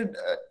I said,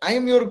 I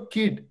am your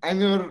kid,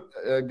 I'm your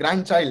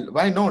grandchild.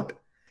 Why not?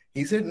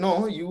 He said,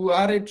 no, you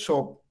are at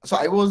shop. So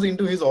I was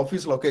into his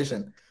office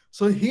location.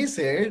 So he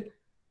said,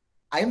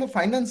 I am a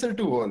financer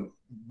to all,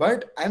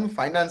 but I'm a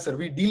financer.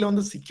 We deal on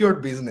the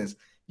secured business.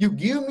 You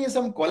give me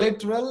some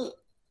collateral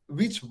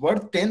which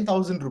worth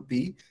 10,000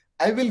 rupee.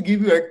 I will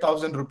give you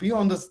 8,000 rupee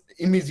on the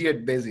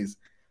immediate basis.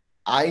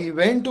 I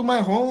went to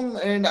my home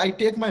and I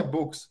take my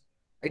books.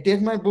 I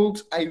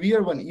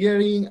wear one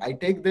earring. I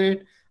take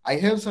that. I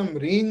have some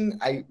ring.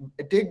 I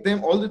take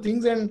them, all the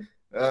things. And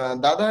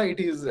Dada, it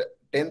is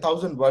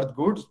 10,000 worth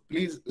goods.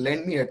 Please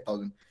lend me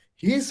 8,000.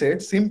 He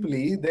said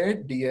simply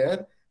that,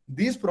 dear,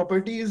 this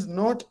property is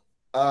not,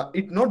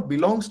 it not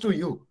belongs to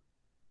you.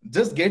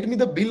 Just get me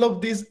the bill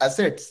of these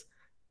assets.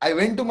 I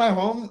went to my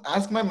home,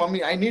 asked my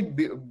mommy, I need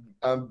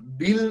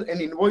bill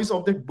and invoice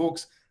of that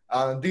books,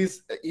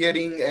 this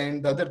earring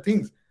and the other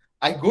things.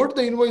 I got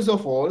the invoice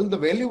of all. The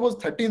value was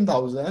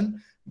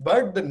 13,000,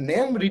 but the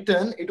name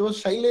written, it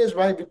was Shailesh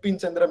Bhai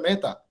Vipin Chandra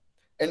Mehta.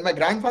 And my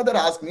grandfather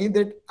asked me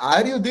that,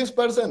 are you this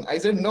person? I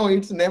said, no,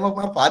 it's the name of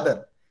my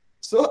father.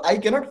 So I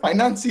cannot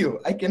finance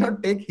you. I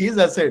cannot take his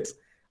assets.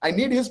 I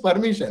need his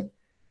permission.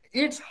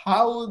 It's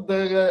how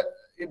they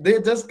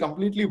just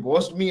completely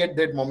washed me at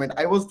that moment.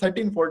 I was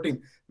 13,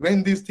 14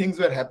 when these things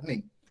were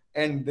happening.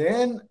 And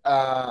then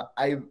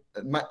I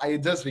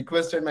just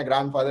requested my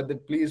grandfather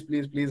that please,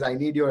 please, please, I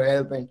need your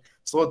help and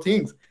so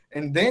things.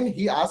 And then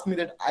he asked me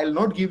that I'll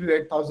not give you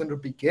 8,000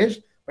 rupee cash,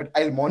 but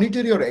I'll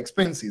monitor your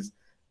expenses.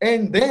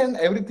 And then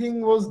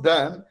everything was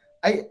done.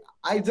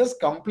 I just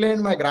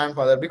complained my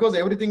grandfather because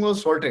everything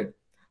was sorted.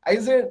 I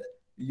said,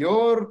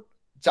 your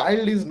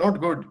child is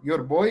not good.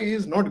 Your boy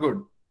is not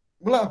good.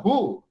 Blah,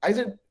 who? I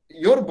said,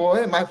 your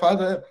boy, my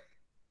father.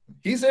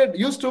 He said,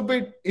 you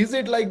stupid. Is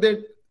it like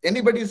that?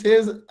 Anybody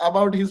says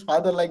about his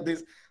father like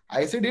this?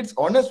 I said, it's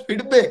honest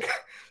feedback.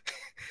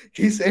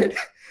 He said,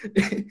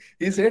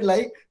 he said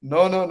like,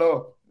 no, no,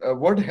 no.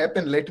 What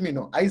happened? Let me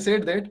know. I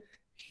said that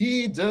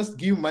he just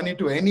give money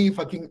to any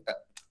fucking,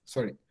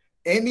 sorry,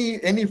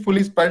 any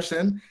foolish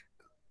person.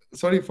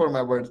 Sorry for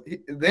my words.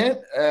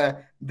 Then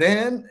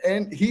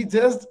and he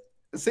just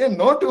say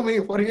no to me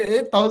for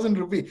 8,000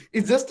 rupee.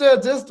 It's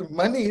just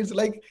money. It's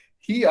like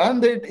he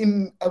earned it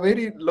in a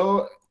very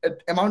low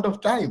amount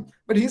of time.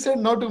 But he said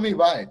no to me.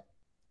 Why?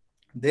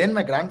 Then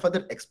my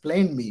grandfather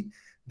explained me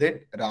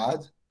that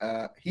Raj,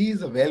 he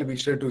is a well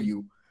wisher to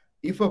you.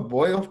 If a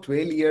boy of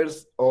 12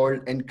 years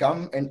old and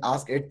come and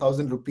ask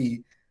 8,000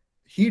 rupee,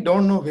 he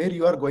don't know where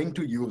you are going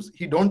to use.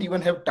 He don't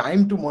even have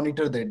time to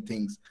monitor that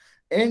things.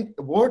 And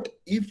what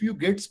if you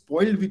get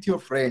spoiled with your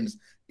friends?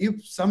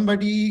 If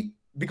somebody,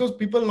 because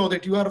people know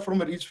that you are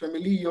from a rich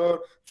family, your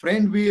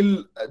friend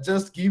will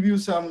just give you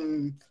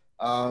some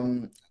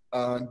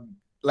uh,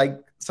 like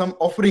some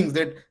offerings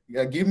that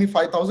give me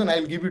 5,000,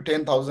 I'll give you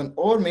 10,000.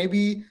 Or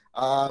maybe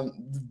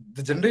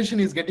the generation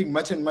is getting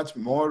much and much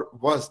more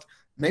worst.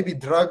 Maybe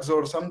drugs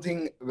or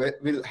something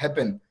will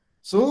happen.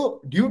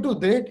 So due to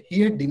that,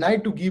 he had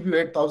denied to give you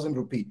 8,000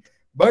 rupee.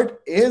 But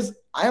as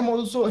I am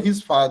also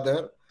his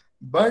father,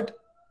 but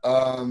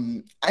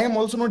I am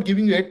also not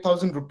giving you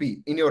 8,000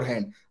 rupee in your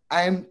hand.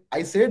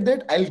 I said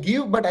that I'll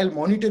give, but I'll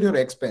monitor your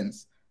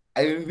expense.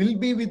 I will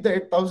be with the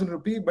 8,000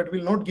 rupee, but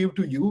will not give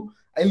to you.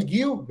 I'll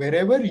give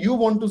wherever you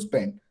want to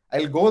spend.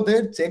 I'll go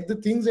there, check the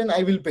things, and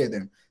I will pay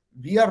them.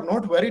 We are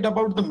not worried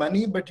about the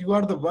money, but you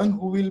are the one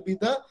who will be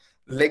the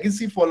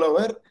legacy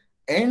follower.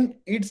 And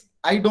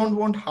I don't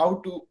want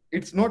how to,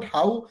 it's not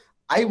how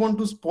I want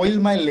to spoil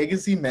my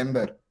legacy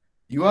member.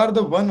 You are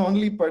the one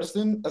only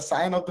person, a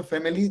scion of the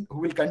family, who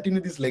will continue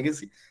this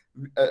legacy.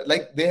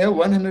 Like they have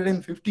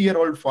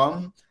 150-year-old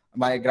farm.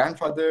 My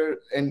grandfather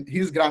and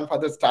his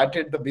grandfather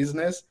started the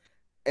business,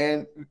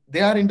 and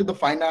they are into the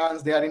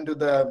finance. They are into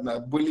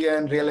the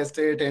bullion, real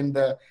estate, and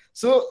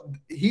so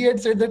he had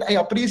said that I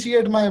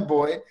appreciate my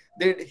boy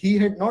that he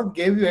had not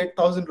gave you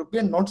 8,000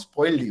 rupees and not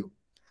spoiled you.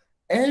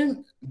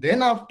 And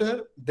then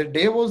after the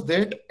day was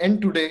that,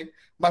 and today,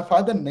 my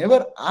father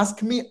never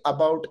asked me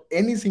about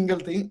any single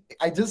thing.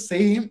 I just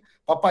say him,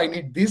 Papa, I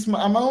need this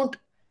amount.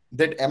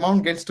 That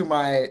amount gets to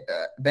my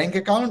bank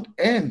account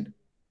and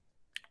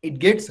it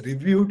gets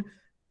reviewed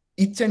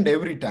each and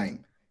every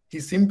time. He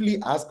simply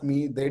asked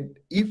me that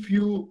if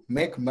you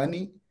make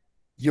money,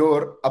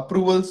 your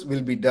approvals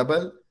will be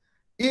double.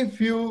 If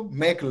you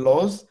make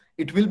loss,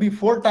 it will be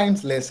 4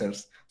 times lesser.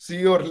 So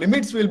your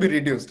limits will be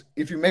reduced.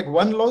 If you make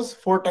one loss,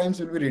 4 times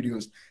will be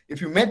reduced.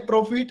 If you make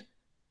profit,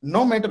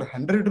 no matter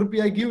 100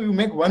 rupee I give, you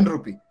make 1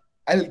 rupee.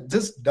 I'll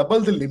just double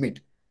the limit.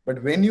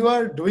 But when you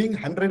are doing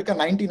 100 ka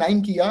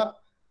 99 kiya,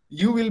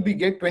 you will be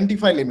get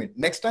 25 limit.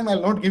 Next time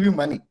I'll not give you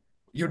money.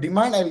 You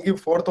demand, I'll give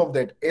fourth of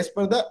that as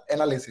per the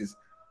analysis.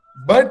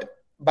 But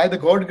by the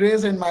God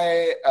grace and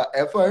my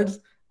efforts,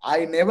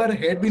 I never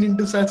had been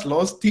into such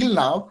loss till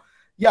now.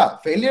 Yeah,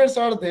 failures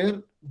are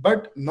there,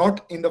 but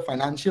not in the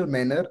financial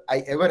manner I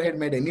ever had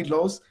made any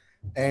loss.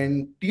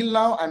 And till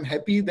now, I'm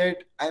happy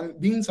that I'm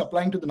being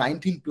supplying to the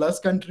 19 plus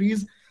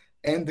countries.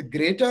 And the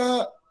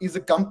Greta is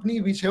a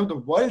company which have the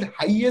world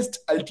highest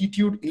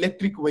altitude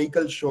electric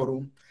vehicle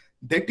showroom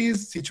that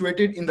is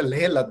situated in the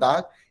Leh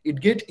Ladakh.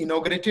 It get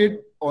inaugurated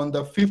on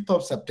the 5th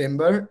of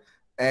September.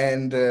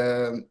 And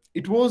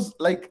it was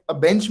like a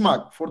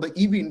benchmark for the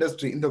EV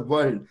industry in the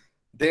world.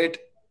 That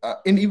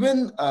and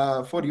even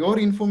for your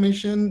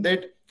information,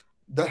 that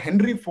the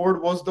Henry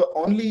Ford was the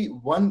only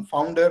one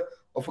founder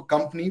of a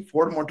company,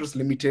 Ford Motors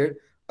Limited,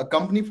 a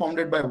company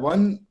founded by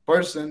one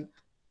person.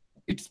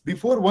 It's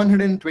before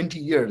 120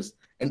 years.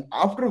 And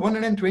after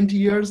 120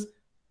 years,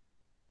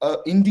 an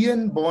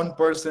Indian-born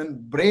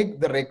person break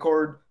the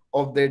record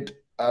of that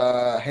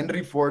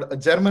Henry Ford, a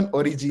German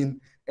origin,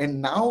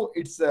 and now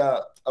it's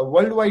a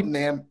worldwide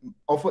name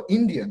of an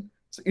Indian.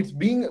 So it's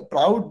being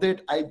proud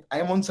that I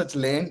am on such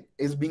land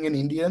as being an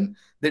Indian,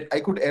 that I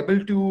could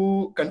able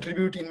to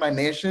contribute in my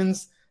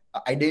nation's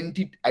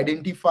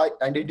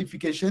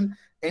identification,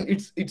 and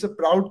it's a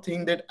proud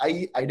thing that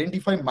I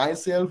identify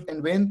myself,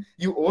 and when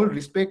you all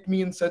respect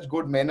me in such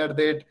good manner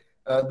that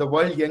the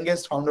world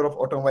youngest founder of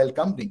automobile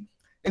company.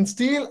 And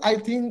still I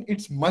think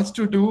it's much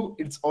to do.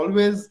 It's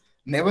always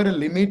never a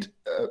limit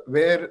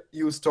where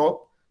you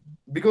stop,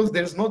 because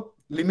there's no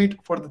limit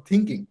for the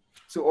thinking.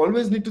 So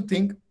always need to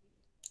think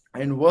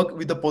and work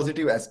with the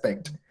positive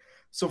aspect.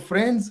 So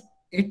friends,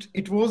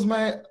 it was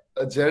my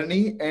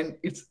journey, and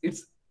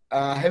it's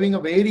having a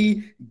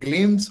very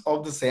glimpse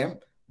of the same,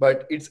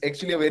 but it's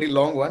actually a very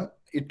long one.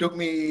 It took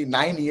me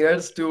 9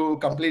 years to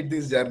complete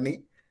this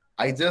journey.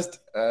 I just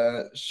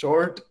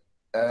short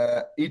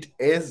it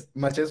as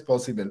much as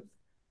possible.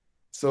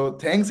 So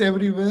thanks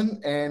everyone,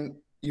 and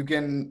you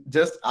can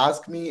just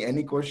ask me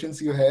any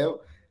questions you have.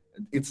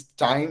 It's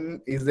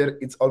time is there.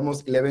 It's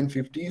almost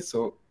 11:50,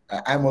 so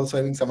I'm also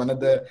having some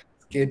another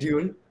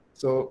schedule.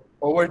 So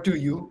over to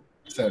you,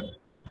 sir.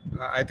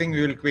 I think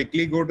we will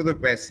quickly go to the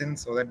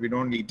questions so that we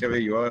don't eat away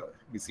your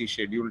busy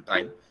schedule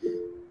time.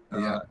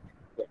 Yeah.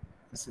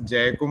 Mr.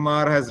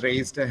 Jayakumar has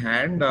raised a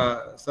hand.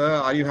 Sir,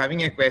 are you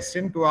having a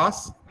question to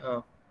ask?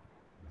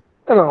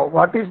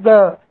 What is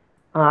the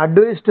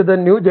advice to the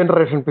new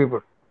generation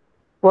people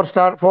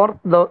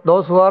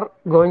those who are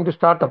going to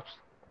startups?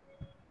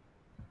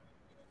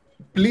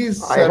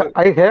 Please, sir.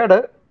 I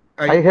heard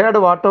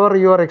whatever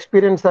your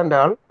experience and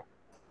all,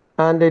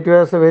 and it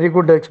was a very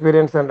good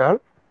experience and all,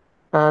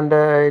 and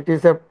it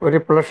is a very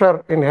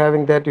pleasure in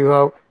having that you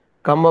have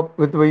come up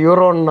with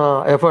your own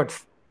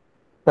efforts.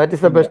 That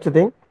is the Yeah. best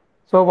thing.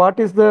 So, what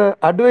is the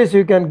advice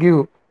you can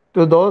give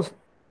to those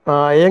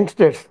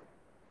youngsters?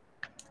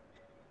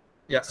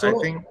 Yeah,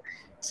 So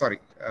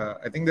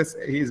I think this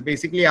he's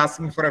basically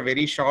asking for a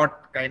very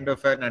short kind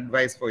of an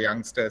advice for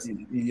youngsters.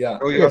 yeah.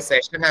 So your Yes.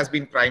 session has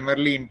been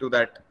primarily into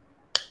that.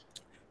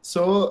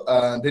 So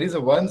there is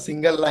a one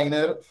single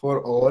liner for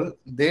all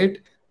that: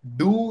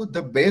 do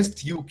the best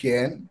you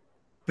can,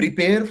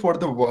 prepare for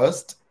the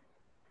worst.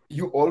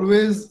 You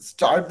always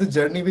start the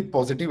journey with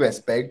positive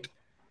aspect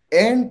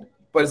and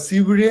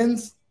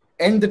perseverance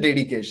and the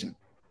dedication.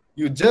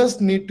 You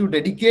just need to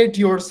dedicate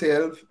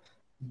yourself.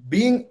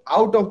 Being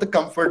out of the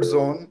comfort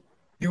zone,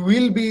 you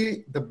will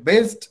be the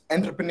best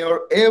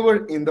entrepreneur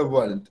ever in the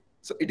world.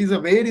 So it is a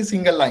very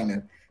single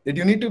liner that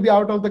you need to be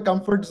out of the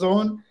comfort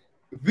zone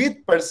with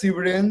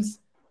perseverance,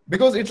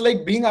 because it's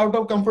like being out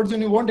of comfort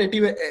zone, you won't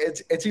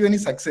achieve any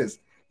success.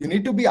 You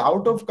need to be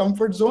out of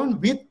comfort zone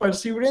with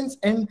perseverance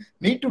and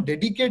need to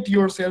dedicate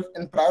yourself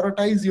and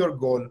prioritize your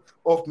goal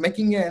of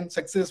making a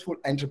successful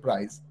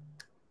enterprise.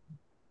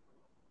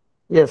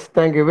 Yes,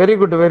 thank you. Very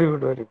good, very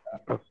good, very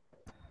good.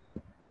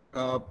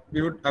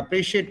 We would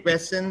appreciate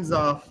questions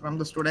from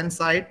the student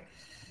side.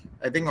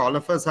 I think all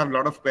of us have a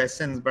lot of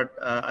questions, but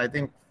I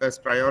think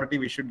first priority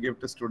we should give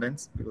to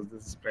students because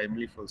this is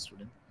primarily for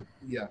students.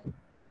 Yeah.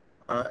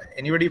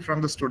 Anybody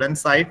from the student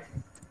side?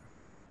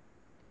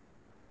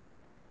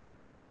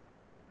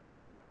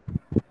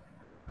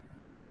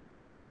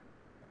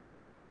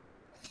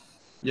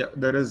 Yeah,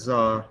 there is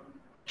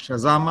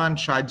Shazama and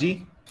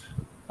Shaji.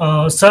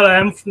 Sir, I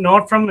am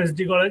not from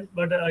SD College,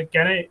 but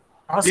can I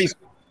ask?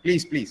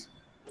 Please.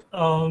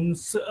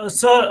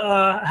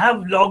 Sir, have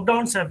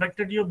lockdowns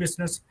affected your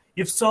business?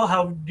 If so,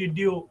 how did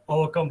you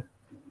overcome?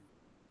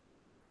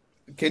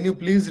 Can you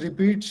please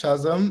repeat,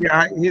 Shazam?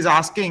 Yeah, he's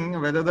asking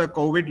whether the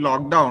COVID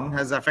lockdown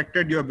has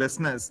affected your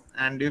business,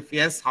 and if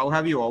yes, how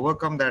have you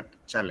overcome that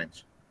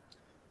challenge?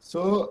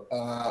 So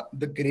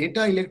the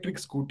Greta electric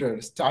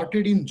scooter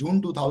started in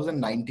June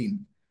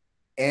 2019.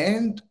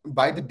 And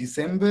by the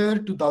December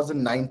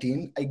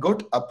 2019, I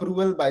got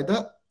approval by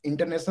the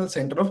International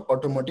Center of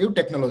Automotive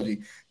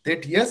Technology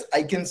that yes,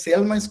 I can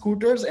sell my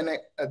scooters and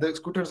the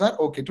scooters are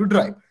okay to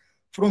drive.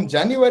 From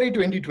January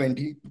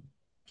 2020,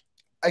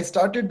 I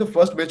started the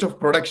first batch of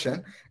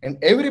production, and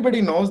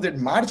everybody knows that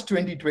March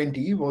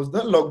 2020 was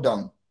the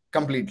lockdown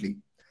completely.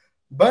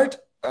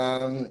 But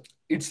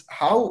it's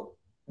how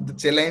the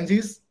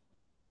challenges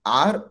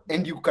are,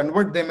 and you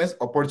convert them as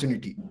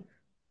opportunity.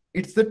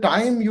 It's the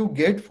time you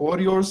get for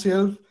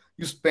yourself.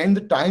 You spend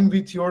the time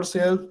with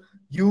yourself.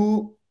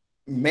 You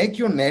make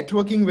your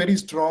networking very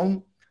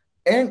strong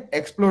and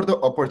explore the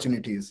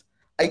opportunities.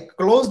 I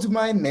closed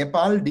my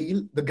Nepal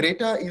deal. The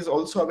Greta is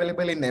also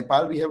available in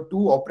Nepal. We have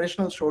 2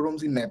 operational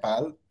showrooms in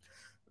Nepal.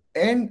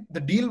 And the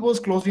deal was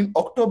closed in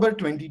October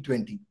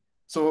 2020.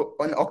 So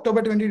on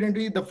October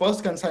 2020, the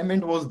first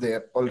consignment was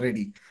there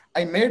already.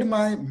 I made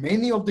my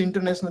many of the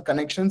international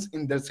connections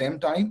in the same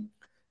time.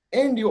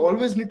 And you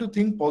always need to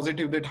think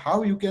positive that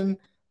how you can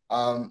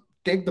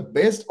take the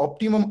best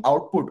optimum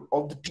output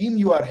of the team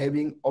you are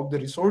having, of the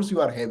resource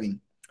you are having.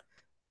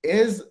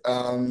 Is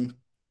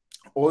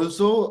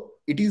also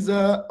it is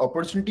a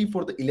opportunity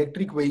for the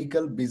electric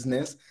vehicle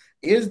business,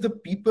 as the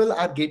people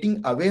are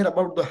getting aware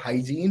about the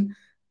hygiene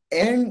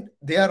and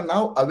they are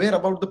now aware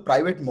about the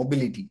private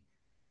mobility.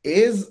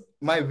 Is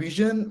my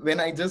vision when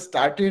I just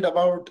started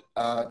about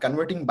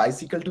converting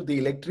bicycle to the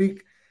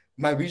electric,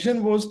 my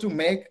vision was to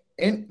make,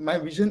 and my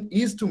vision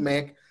is to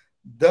make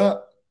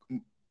the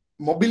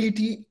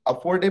mobility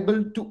affordable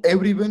to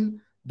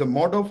everyone, the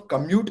mode of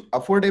commute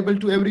affordable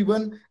to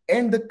everyone,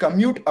 and the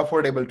commute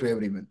affordable to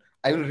everyone.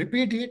 I will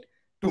repeat it: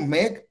 to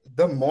make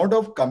the mode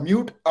of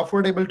commute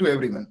affordable to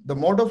everyone, the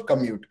mode of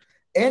commute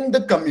and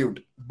the commute,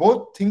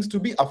 both things to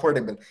be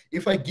affordable.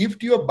 If I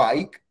gift you a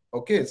bike,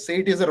 okay, say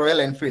it is a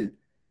Royal Enfield,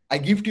 I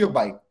gift you a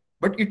bike,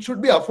 but it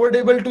should be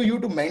affordable to you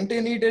to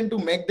maintain it and to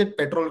make that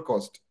petrol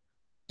cost.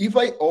 If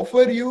I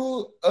offer you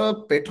a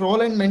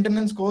petrol and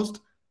maintenance cost,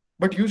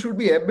 but you should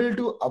be able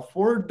to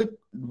afford the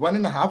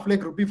 1.5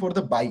 lakh rupee for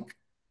the bike.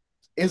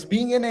 As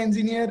being an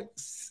engineer,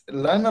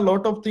 learn a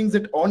lot of things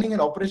that owning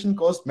and operation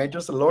cost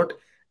matters a lot,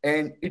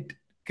 and it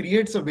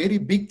creates a very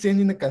big change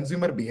in the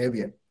consumer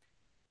behavior.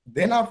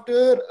 Then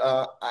after,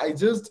 I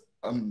just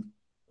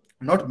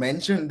not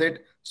mentioned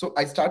that. So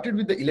I started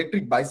with the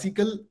electric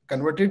bicycle,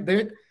 converted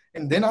that,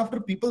 and then after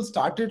people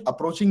started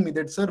approaching me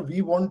that, sir,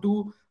 we want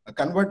to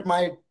convert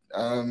my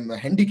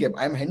handicap.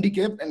 I'm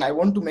handicapped and I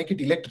want to make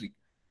it electric.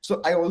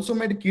 So I also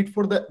made a kit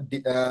for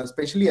the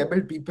specially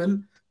able people.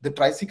 The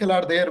tricycle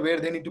are there where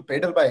they need to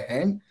pedal by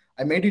hand.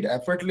 I made it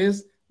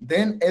effortless.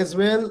 Then as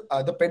well,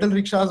 the pedal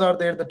rickshaws are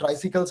there, the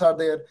tricycles are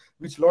there,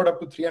 which load up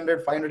to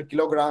 300, 500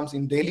 kilograms.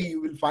 In Delhi,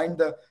 you will find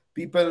the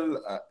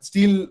people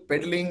still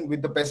pedaling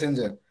with the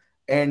passenger.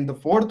 And the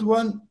fourth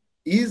one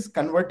is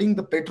converting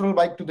the petrol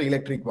bike to the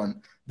electric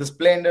one. The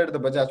Splendor, the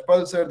Bajaj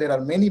Pulsar, there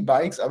are many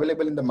bikes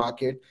available in the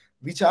market,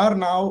 which are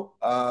now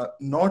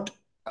not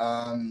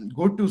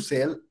good to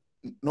sell,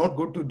 not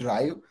good to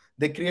drive.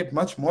 They create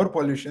much more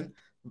pollution.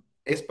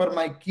 As per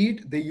my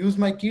kit, they use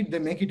my kit, they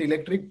make it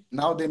electric.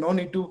 Now they no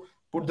need to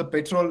put the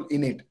petrol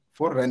in it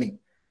for running.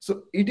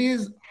 So it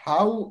is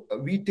how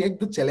we take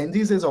the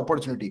challenges as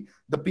opportunity.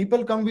 The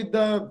people come with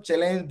the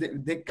challenge,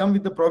 they come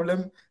with the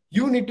problem.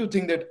 You need to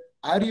think that,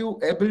 are you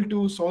able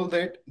to solve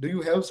that? Do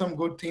you have some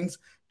good things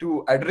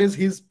to address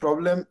his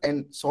problem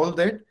and solve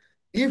that?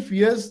 If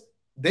yes,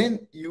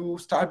 then you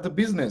start the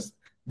business,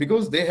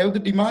 because they have the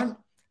demand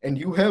and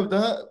you have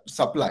the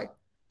supply.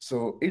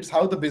 So it's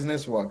how the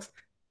business works.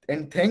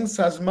 And thanks,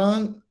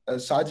 Sajman,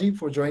 Saji,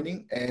 for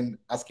joining and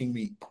asking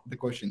me the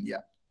question.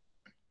 Yeah.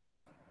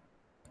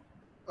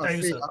 Thank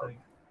you, See, sir. Thank you.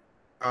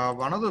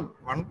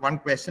 one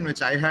question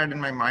which I had in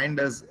my mind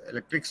is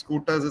electric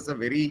scooters is a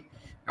very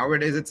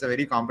nowadays it's a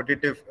very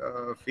competitive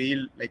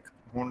field. Like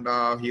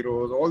Honda,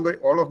 Heroes,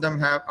 all of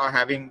them are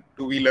having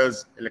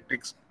two-wheelers,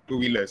 electric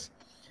two-wheelers.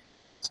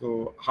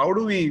 So how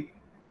do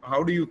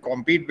you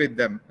compete with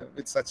them,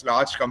 with such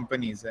large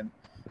companies? And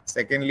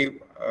secondly,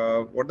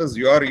 what is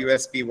your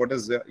USP? What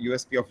is the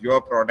USP of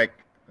your product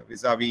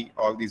vis-a-vis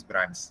all these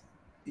brands?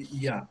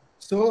 Yeah.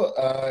 So,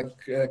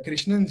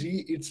 Krishnan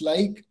ji, it's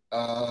like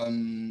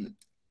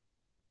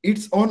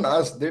it's on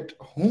us that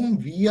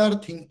whom we are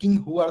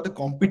thinking who are the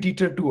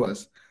competitor to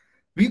us.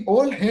 We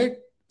all had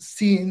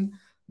seen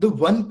the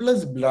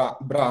OnePlus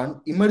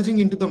brand emerging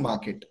into the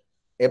market.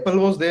 Apple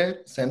was there,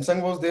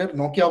 Samsung was there,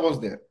 Nokia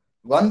was there.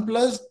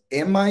 OnePlus,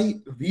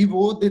 MI,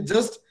 Vivo, they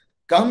just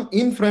come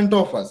in front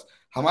of us.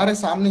 हमारे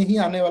सामने ही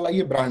आने वाला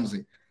ये brands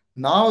है.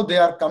 Now they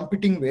are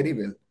competing very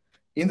well.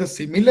 In the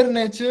similar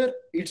nature,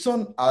 it's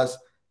on us.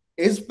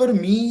 As per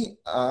me,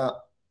 I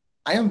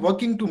am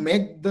working to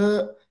make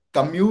the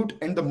commute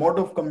and the mode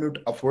of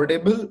commute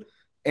affordable,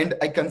 and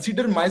I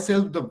consider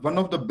myself the one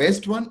of the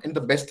best one and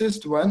the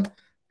bestest one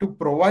to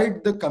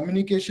provide the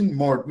communication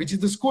mode, which is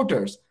the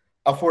scooters,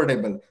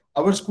 affordable.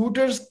 Our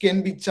scooters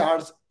can be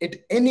charged at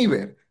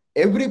anywhere.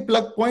 Every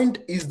plug point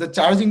is the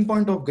charging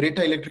point of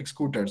Greta electric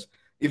scooters.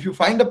 If you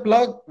find a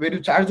plug where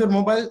you charge your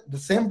mobile, the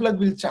same plug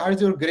will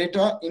charge your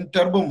Greta in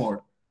turbo mode.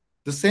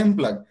 The same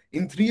plug.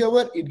 In 3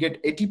 hours, it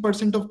get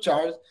 80% of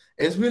charge,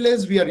 as well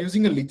as we are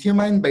using a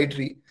lithium-ion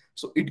battery.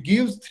 So it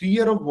gives 3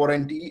 years of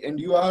warranty, and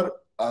you are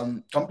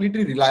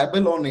completely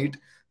reliable on it,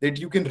 that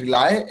you can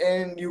rely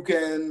and you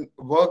can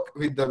work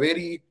with the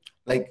very,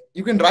 like,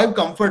 you can drive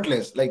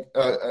comfortless, like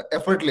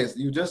effortless.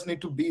 You just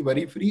need to be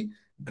very free,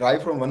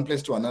 drive from one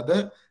place to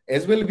another.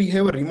 As well, we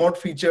have remote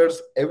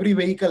features. Every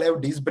vehicle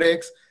have disc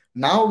brakes.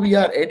 Now we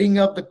are adding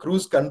up the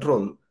cruise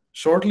control.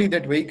 Shortly,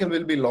 that vehicle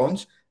will be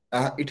launched.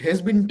 It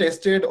has been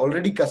tested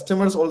already.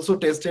 Customers also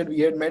tested. We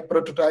had made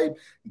prototype,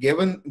 gave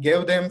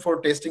them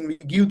for testing. We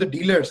give the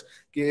dealers,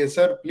 okay,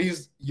 sir,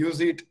 please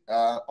use it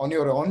on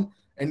your own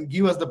and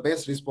give us the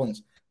best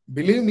response.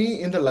 Believe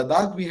me, in the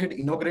Ladakh, we had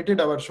inaugurated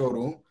our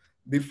showroom.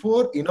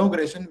 Before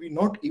inauguration, we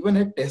not even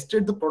had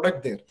tested the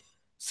product there.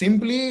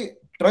 Simply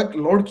truck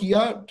load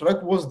kiya,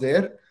 truck was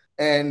there,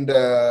 and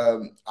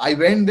I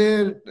went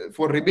there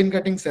for ribbon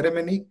cutting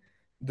ceremony.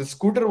 The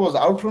scooter was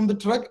out from the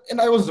truck and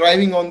I was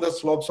driving on the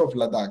slopes of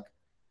Ladakh.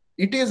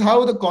 It is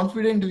how the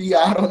confident we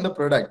are on the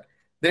product,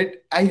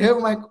 that I have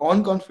my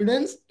own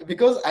confidence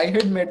because I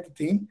had made the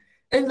thing,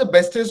 and the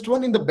bestest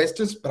one in the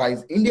bestest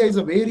price. India is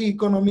a very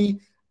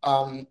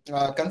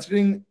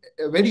considering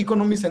a very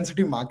economy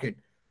sensitive market.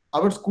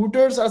 Our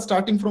scooters are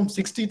starting from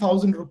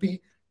 60,000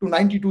 rupee to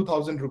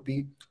 92,000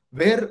 rupee,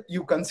 where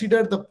you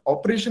consider the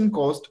operation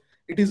cost,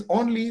 it is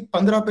only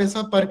 15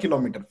 paisa per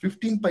kilometer,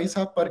 15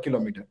 paisa per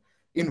kilometer.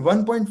 In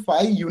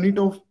 1.5 unit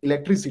of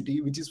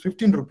electricity, which is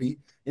 15 rupee,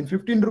 in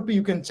 15 rupee,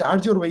 you can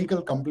charge your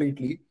vehicle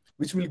completely,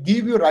 which will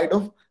give you a ride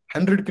of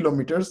 100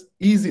 kilometers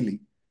easily.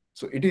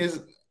 So it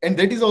is, and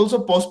that is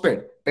also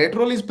postpaid.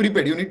 Petrol is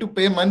prepaid. You need to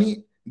pay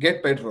money,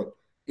 get petrol.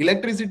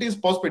 Electricity is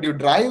postpaid. You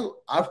drive,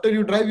 after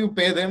you drive, you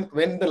pay them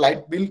when the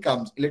light bill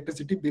comes,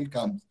 electricity bill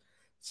comes.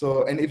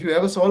 So, and if you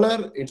have a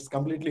solar, it's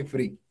completely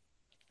free.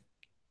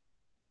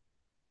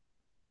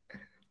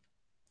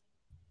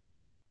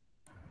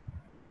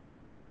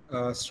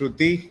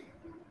 Shruti,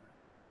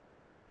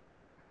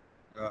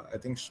 I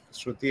think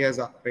Shruti has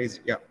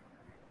raised. Yeah.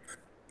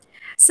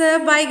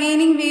 Sir, by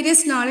gaining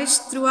various knowledge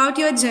throughout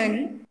your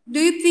journey, do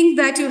you think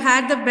that you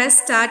had the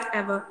best start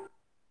ever?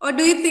 Or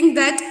do you think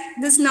that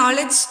this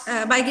knowledge,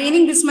 by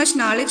gaining this much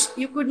knowledge,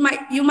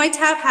 you might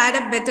have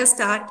had a better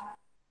start?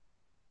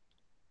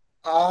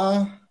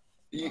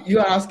 You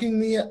are asking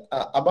me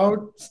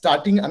about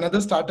starting another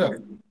startup.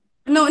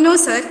 No, no,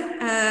 sir.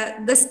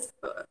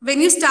 When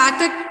you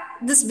started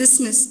this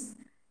business,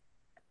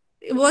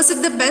 was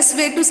it the best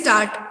way to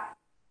start?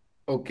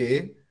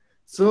 Okay.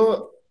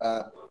 So,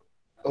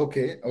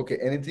 okay.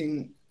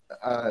 Anything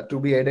to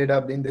be added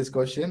up in this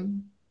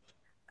question?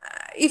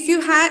 If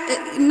you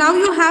had, now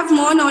you have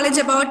more knowledge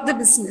about the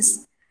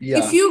business. Yeah.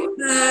 If you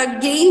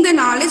gain the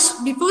knowledge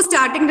before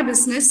starting the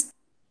business,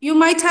 you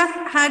might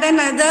have had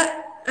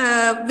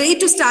another way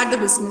to start the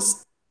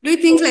business. Do you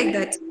think like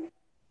that?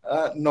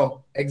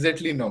 No,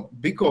 exactly no.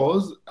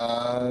 Because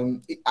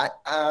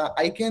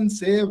I can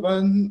say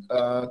one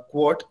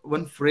quote,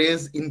 one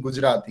phrase in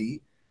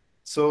Gujarati.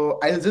 So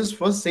I'll just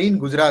first say in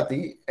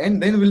Gujarati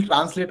and then we'll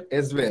translate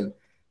as well.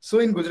 So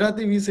in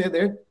Gujarati we say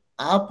that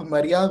आप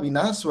मरिया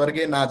विना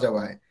स्वर्गे ना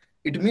जवाए.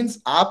 It means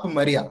आप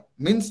मरिया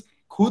means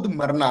खुद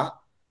मरना,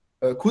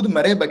 खुद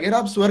मरे बगैर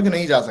आप स्वर्ग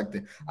नहीं जा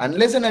सकते.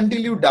 Unless and until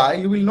you die,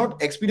 you will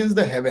not experience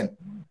the heaven.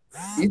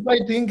 If I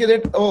think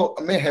that oh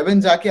मैं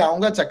heaven जाके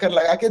आऊंगा चक्कर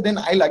लगा के, then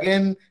I'll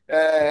again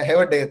have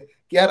a death.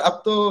 कि यार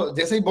अब तो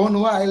जैसे ही born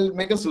हुआ I'll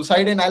make a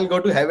suicide and I'll go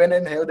to heaven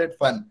and have that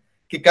fun.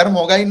 कि कर्म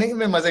होगा ही नहीं,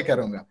 मैं मजे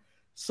करूंगा.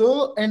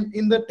 So, and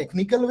in the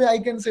technical way, I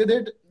can say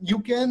that you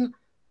can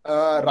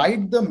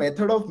write the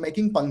method of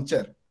making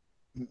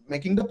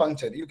the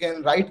puncture. You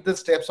can write the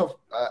steps of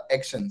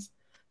actions.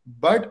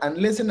 But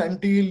unless and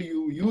until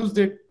you use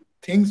the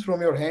things from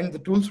your hand, the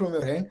tools from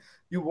your hand,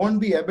 you won't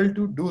be able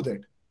to do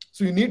that.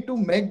 So you need to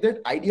make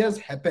that ideas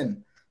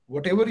happen,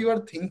 whatever you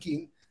are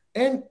thinking.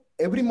 And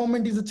every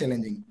moment is a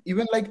challenging.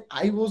 Even like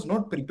I was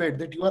not prepared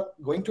that you are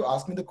going to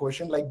ask me the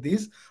question like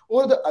this,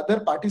 or the other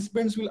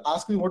participants will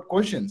ask me what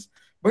questions.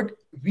 But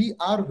we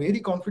are very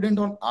confident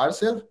on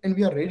ourselves and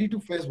we are ready to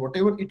face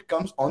whatever it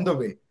comes on the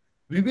way.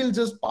 We will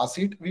just pass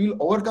it. We will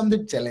overcome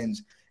the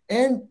challenge.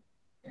 And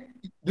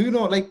do you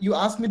know, like you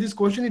asked me this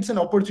question, it's an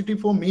opportunity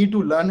for me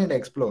to learn and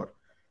explore.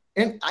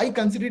 And I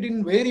consider it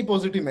in very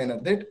positive manner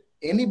that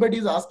anybody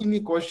is asking me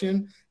a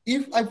question.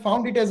 If I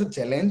found it as a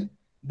challenge,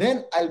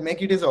 then I'll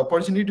make it as an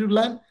opportunity to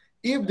learn.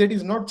 If that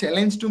is not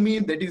challenge to me,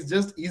 that is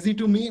just easy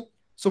to me.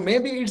 So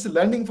maybe it's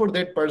learning for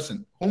that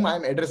person whom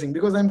I'm addressing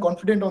because I'm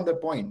confident on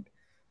that point.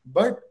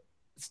 But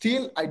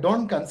still, I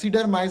don't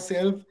consider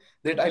myself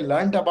that I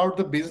learned about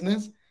the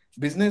business.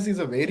 Business is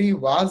a very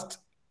vast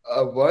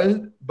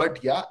world,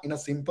 but yeah, in a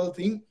simple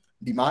thing,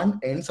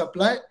 demand and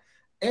supply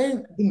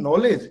and the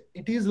knowledge,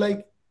 it is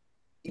like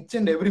each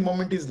and every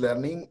moment is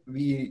learning.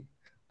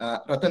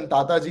 Ratan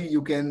Tataji,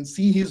 you can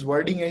see his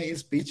wording and his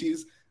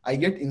speeches. I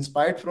get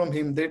inspired from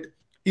him that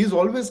he's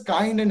always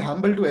kind and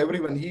humble to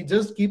everyone. He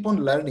just keep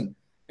on learning.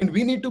 And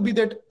we need to be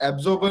that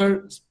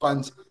absorber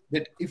sponge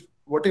that if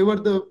whatever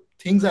the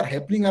things are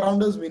happening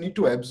around us, we need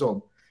to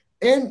absorb.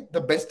 And the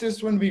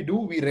bestest one we do,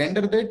 we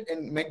render that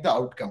and make the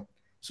outcome.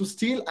 So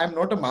still, I'm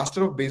not a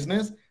master of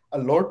business, a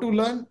lot to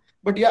learn.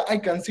 But yeah, I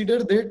consider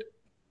that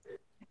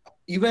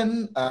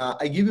even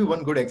I give you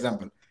one good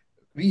example.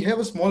 We have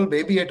a small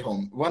baby at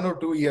home, 1 or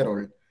 2 year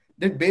old.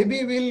 That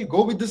baby will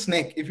go with the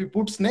snake. If you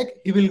put snake,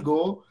 he will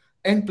go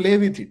and play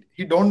with it.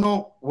 He don't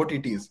know what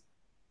it is.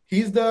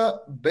 He's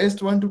the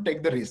best one to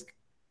take the risk.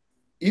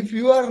 If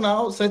you are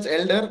now such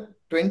elder,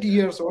 20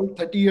 years old,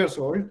 30 years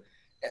old,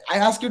 I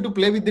ask you to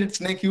play with that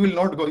snake, you will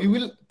not go. You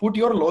will put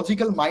your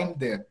logical mind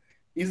there.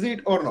 Is it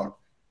or not?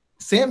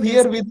 Same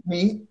here with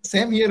me.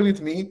 Same here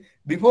with me.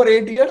 Before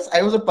 8 years,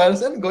 I was a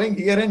person going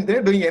here and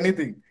there doing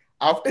anything.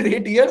 After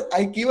 8 years,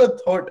 I give a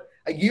thought.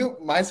 I give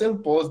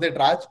myself pause that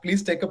Raj,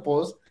 please take a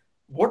pause.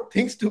 What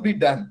things to be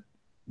done?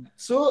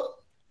 So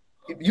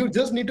you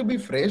just need to be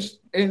fresh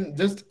and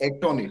just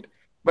act on it.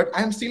 But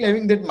I'm still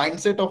having that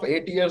mindset of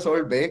 8 years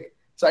old back.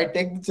 So I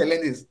take the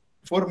challenges.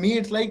 For me,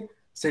 it's like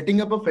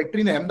setting up a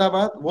factory in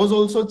Ahmedabad was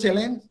also a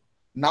challenge.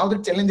 Now the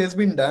challenge has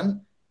been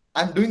done.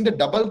 I'm doing the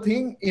double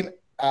thing in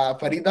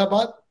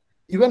Faridabad.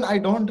 Even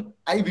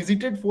I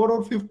visited 4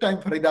 or 5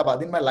 times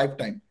Faridabad in my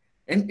lifetime.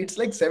 And it's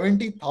like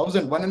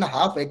 70,000,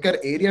 1.5 acre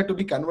area to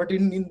be converted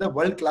in the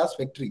world-class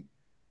factory.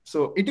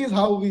 So it is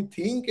how we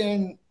think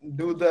and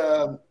do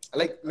the,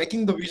 like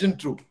making the vision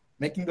true,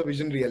 making the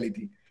vision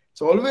reality.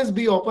 So always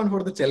be open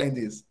for the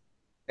challenges.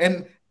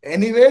 And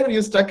anywhere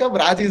you stuck up,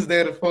 Raj is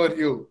there for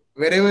you.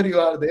 wherever you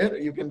are there,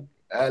 you can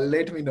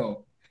let me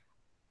know.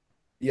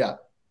 Yeah.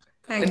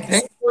 Thank And you, sir.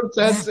 thanks for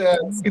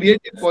such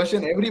creative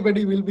question.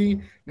 Everybody will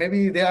be,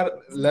 maybe they are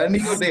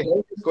learning or they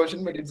have this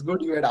question, but it's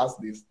good you had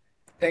asked this.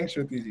 Thanks,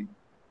 Shruti ji.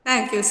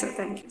 Thank you, sir.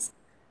 Thank you, sir.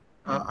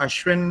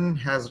 Ashwin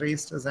has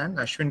raised his hand.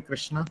 Ashwin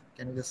Krishna,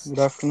 can you just? Good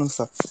afternoon,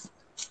 sir.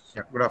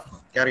 Yeah, good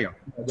afternoon. Carry on.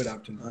 Good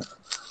afternoon.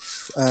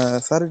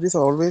 Sir, it is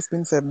always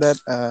been said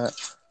that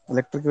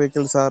electric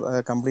vehicles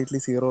are completely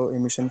zero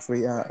emission,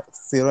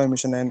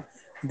 and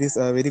it is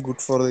very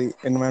good for the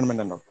environment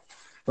and all.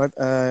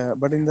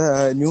 But in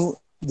the new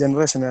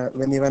generation,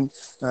 when even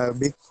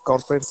big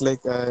corporates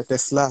like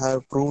Tesla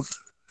have proved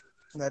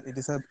that it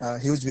is a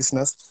huge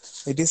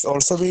business, it is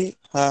also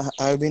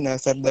have been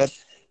said that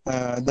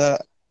the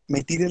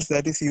materials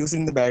that is used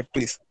in the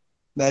batteries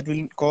that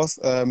will cause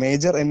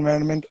major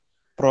environment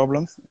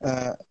problems,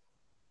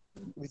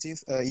 which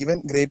is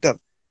even greater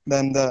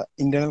than the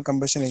internal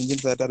combustion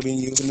engines that are being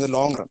used in the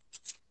long run.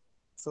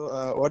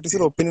 So, what is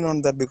your opinion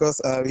on that?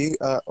 Because we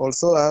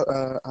also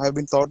have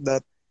been thought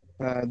that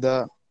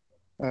the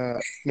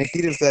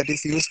materials that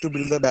is used to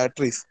build the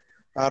batteries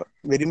are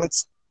very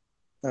much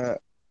uh,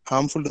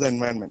 harmful to the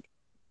environment.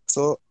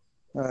 So,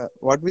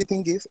 what we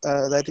think is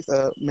that is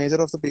a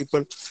major of the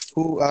people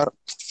who are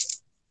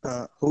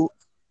who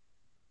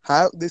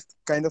have this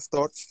kind of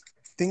thought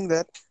think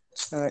that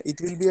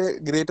it will be a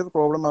greater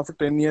problem after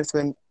 10 years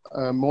when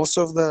most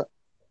of the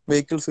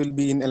vehicles will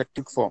be in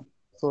electric form.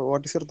 So,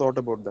 what is your thought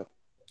about that?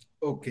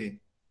 Okay.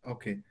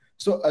 Okay.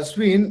 So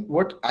Ashwin,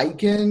 what I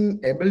can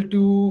able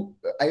to,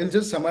 I'll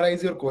just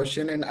summarize your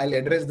question and I'll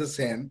address the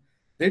same.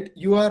 That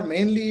you are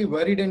mainly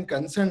worried and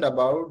concerned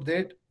about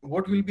that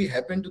what will be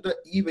happen to the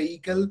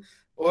e-vehicle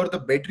or the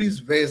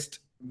batteries waste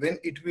when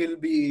it will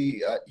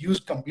be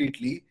used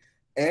completely,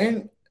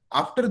 and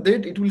after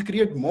that it will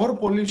create more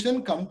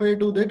pollution compared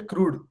to that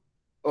crude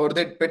or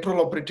that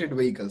petrol operated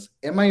vehicles.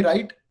 Am I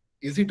right?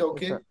 Is it Yes, sir.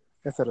 okay?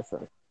 Yes, sir. Yes,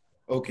 sir.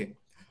 Okay.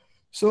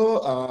 So,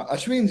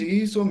 Ashwin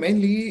ji, so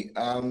mainly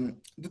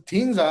the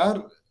things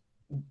are,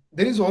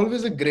 there is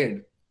always a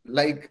grade.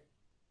 Like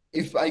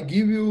if I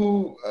give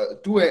you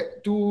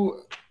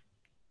two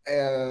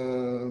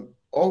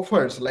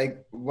offers,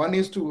 like one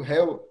is to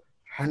have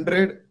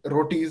 100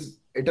 rotis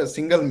at a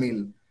single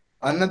meal,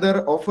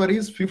 another offer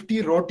is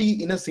 50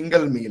 roti in a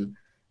single meal,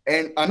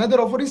 and another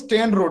offer is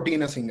 10 roti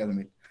in a single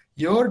meal.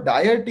 Your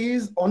diet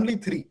is only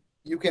three.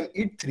 You can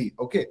eat three,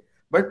 okay?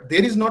 But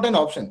there is not an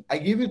option. I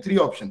give you three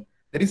options.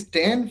 There is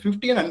 10,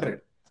 50, and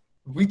 100.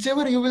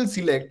 Whichever you will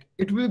select,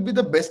 it will be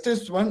the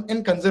bestest one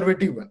and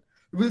conservative one.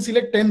 You will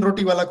select 10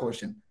 roti wala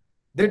question.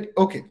 That,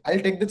 okay, I'll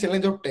take the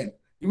challenge of 10.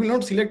 You will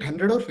not select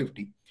 100 or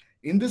 50.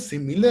 In the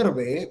similar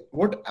way,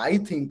 what I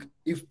think,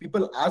 if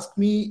people ask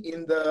me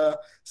in the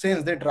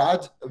sense that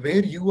Raj,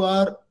 where you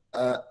are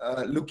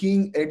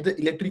looking at the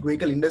electric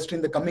vehicle industry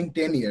in the coming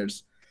 10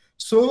 years.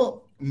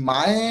 So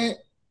my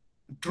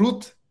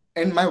truth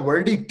and my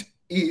verdict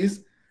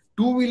is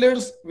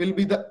two-wheelers will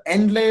be the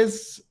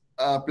endless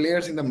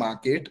players in the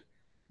market,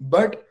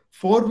 but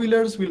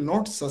four-wheelers will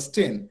not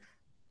sustain.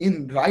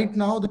 In right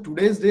now, the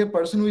today's day, a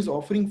person who is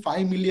offering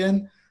 5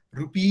 million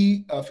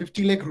rupee,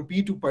 50 lakh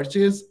rupee to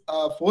purchase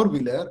a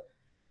four-wheeler,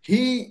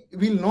 he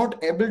will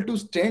not able to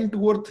stand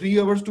 2 or 3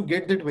 hours to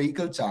get that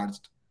vehicle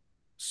charged.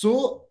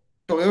 So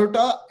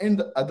Toyota and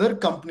the other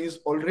companies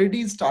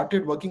already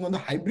started working on the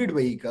hybrid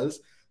vehicles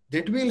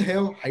that will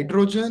have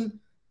hydrogen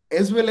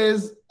as well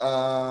as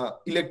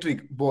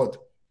electric both.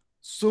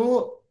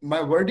 So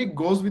my verdict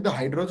goes with the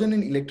hydrogen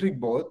and electric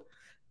both.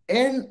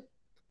 And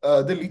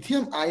the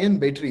lithium ion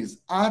batteries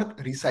are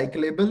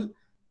recyclable.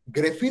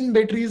 Graphene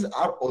batteries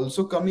are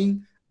also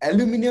coming.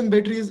 Aluminum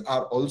batteries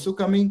are also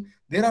coming.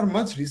 There are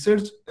much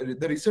research.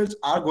 The research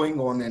are going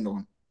on and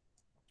on.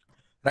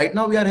 Right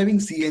now we are having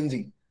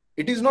CNG.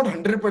 It is not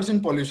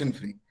 100% pollution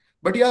free,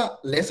 but yeah,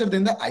 lesser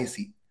than the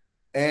IC.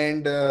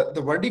 And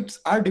the verdicts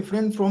are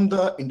different from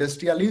the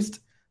industrialist.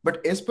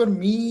 But as per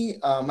me,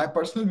 my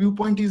personal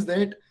viewpoint is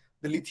that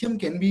the lithium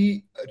can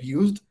be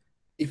reused.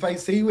 If I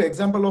say you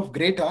example of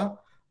Greta,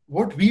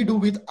 what we do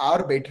with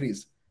our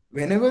batteries,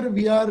 whenever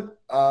we are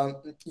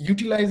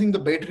utilizing the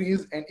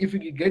batteries, and if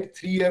we get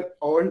 3 year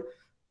old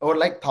or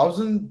like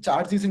 1,000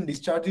 charges and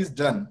discharges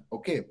done,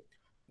 okay,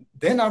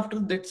 then after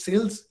that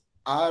cells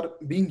are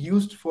being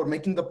used for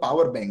making the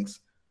power banks,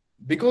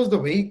 because the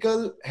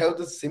vehicle have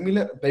the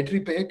similar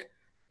battery pack,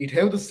 it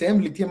have the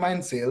same lithium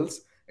ion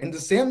cells, and the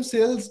same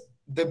cells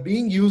they're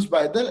being used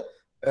by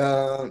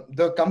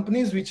the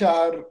companies which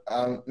are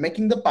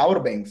making the power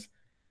banks.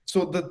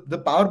 So the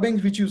power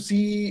banks which you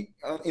see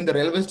in the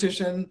railway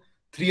station,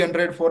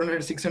 300,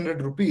 400,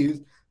 600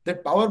 rupees,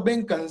 that power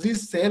bank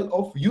consists sale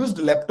of used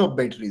laptop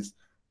batteries.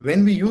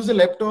 When we use a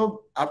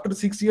laptop, after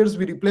 6 years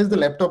we replace the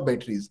laptop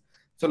batteries.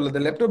 So the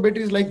laptop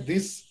battery is like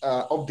this,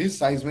 of this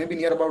size, maybe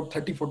near about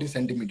 30, 40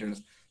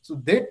 centimeters. So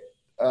that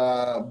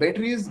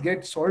batteries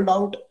get sold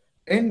out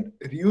and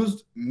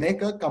reused,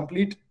 make a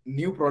complete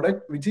new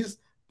product, which is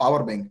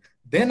power bank.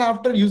 Then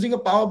after using a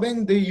power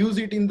bank, they use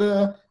it in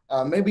the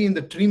maybe in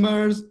the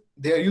trimmers.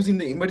 They are using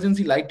the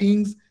emergency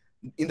lightings.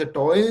 in the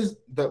toys,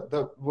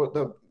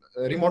 the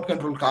remote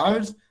control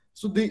cars.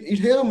 So it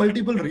have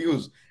multiple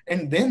reuse.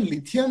 And then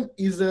lithium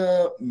is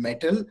a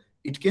metal.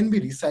 It can be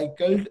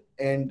recycled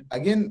and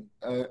again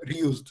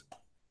reused.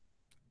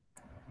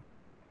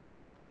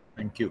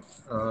 Thank you. Thank you,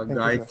 sir.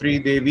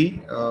 Gayatri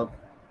Devi.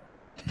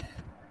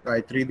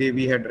 Gayatri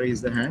Devi had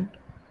raised the hand.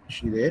 Is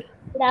she there?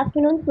 Good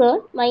afternoon,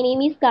 sir. My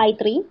name is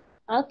Gayatri.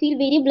 I feel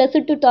very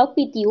blessed to talk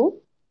with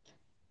you.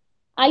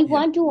 I Yeah.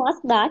 want to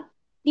ask that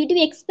did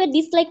you expect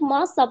this like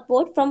mass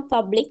support from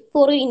public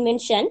for your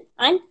invention,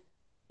 and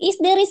is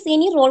there is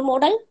any role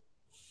model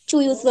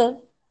to you, sir?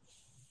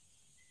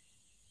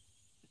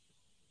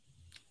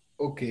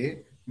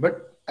 Okay,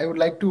 but I would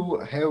like to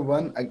have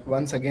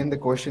once again the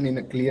question in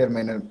a clear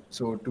manner,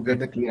 so to get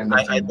the clear I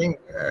understanding.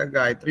 think,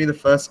 Gayatri, the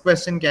first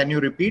question, can you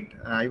repeat?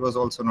 I was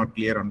also not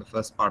clear on the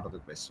first part of the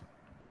question.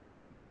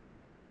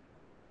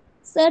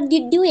 Sir,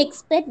 did you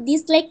expect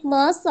this like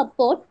mass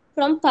support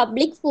from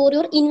public for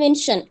your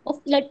invention of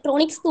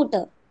electronic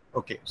scooter?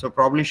 Okay, so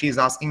probably she's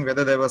asking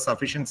whether there was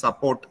sufficient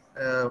support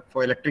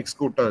for electric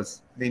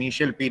scooters, the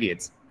initial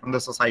periods from the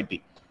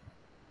society.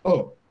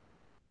 Oh,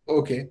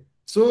 okay.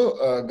 So,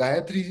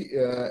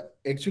 Gayatri,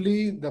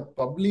 actually, the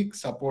public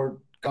support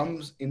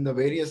comes in the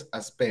various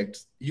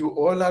aspects. You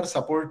all are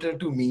supported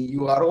to me.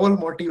 You are all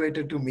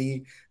motivated to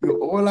me.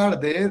 You all are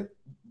there,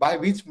 by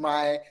which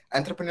my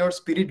entrepreneur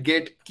spirit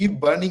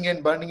keep burning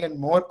and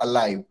more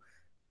alive.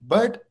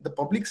 But the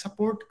public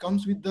support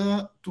comes with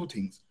the two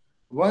things.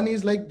 One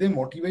is like they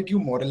motivate you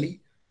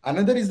morally.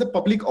 Another is the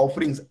public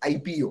offerings,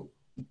 IPO,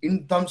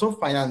 in terms of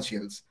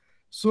financials.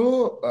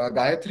 So,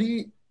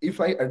 Gayatri,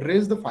 if I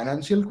address the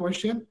financial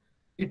question,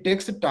 it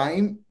takes a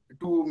time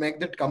to make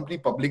that company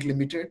public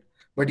limited.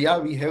 But yeah,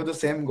 we have the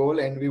same goal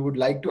and we would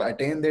like to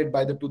attain that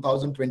by the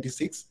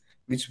 2026,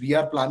 which we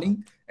are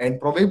planning. And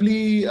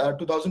probably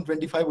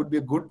 2025 would be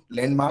a good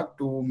landmark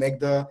to make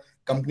the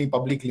company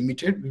public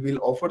limited. We will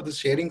offer the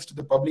sharings to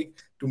the public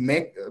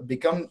to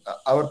become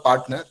our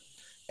partner.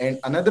 And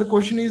another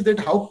question is that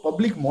how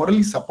public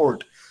morally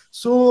support.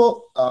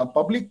 So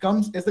public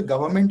comes as the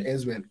government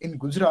as well. In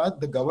Gujarat,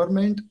 the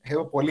government have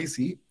a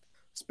policy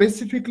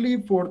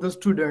specifically for the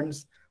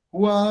students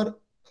who are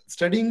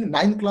studying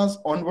 9th class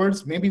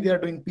onwards. Maybe they are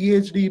doing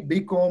PhD,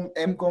 BCom,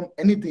 MCom,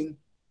 anything.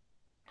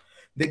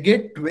 They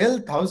get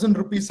 12,000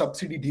 rupees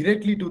subsidy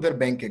directly to their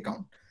bank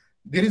account.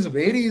 There is a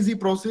very easy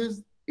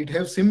process. It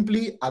has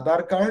simply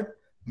Aadhaar card,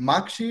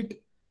 mark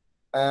sheet,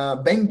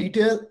 bank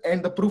detail,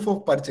 and the proof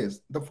of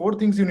purchase. The four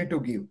things you need to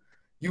give.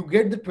 You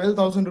get the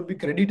 12,000 rupee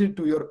credited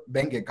to your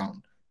bank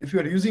account if you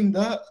are using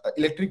the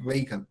electric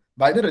vehicle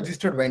by the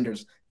registered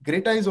vendors.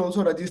 Greta is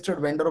also a registered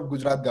vendor of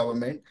Gujarat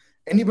government.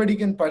 Anybody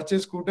can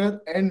purchase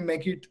scooter and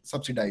make it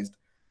subsidized.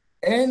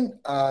 And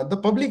the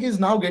public is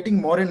now getting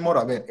more and more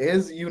aware.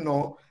 As you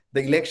know,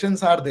 the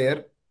elections are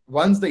there.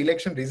 Once the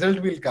election result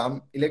will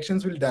come,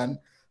 elections will done,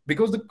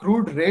 because the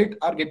crude rate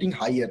are getting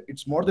higher.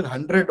 It's more than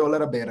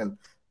 $100 a barrel,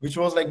 which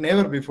was like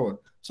never before.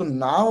 So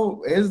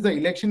now as the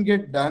election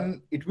get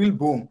done, it will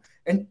boom.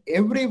 And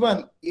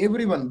everyone, the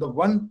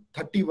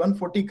 130,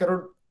 140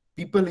 crore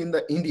people in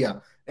the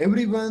India,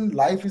 everyone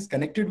life is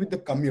connected with the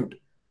commute.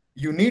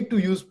 You need to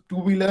use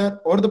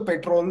two-wheeler or the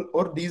petrol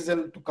or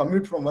diesel to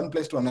commute from one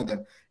place to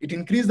another. It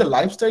increases the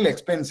lifestyle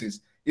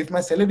expenses. If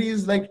my salary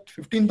is like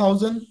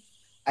 15,000,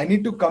 I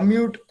need to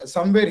commute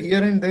somewhere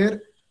here and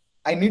there.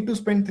 I need to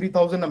spend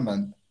 3,000 a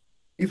month.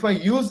 If I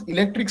use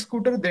electric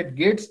scooter, that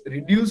gets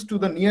reduced to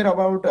the near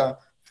about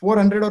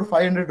 400 or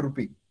 500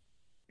 rupee.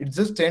 It's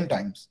just 10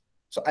 times.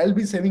 So I'll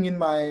be saving in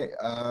my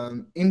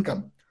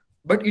income.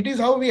 But it is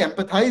how we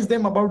empathize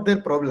them about their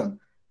problem.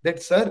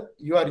 That, sir,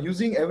 you are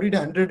using every day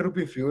 100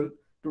 rupee fuel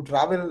to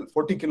travel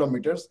 40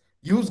 kilometers.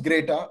 Use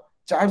Greta,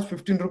 charge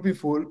 15 rupee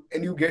full,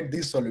 and you get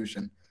this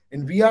solution.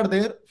 And we are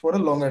there for a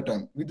longer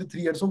term with the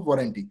 3 years of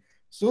warranty.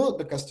 So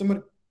the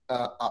customer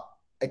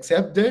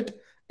accept that.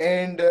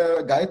 And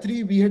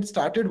Gayatri, we had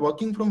started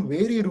working from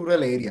very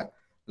rural area,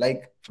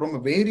 like from a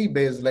very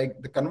base,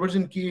 like the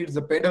conversion kids,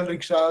 the pedal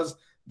rickshaws,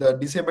 the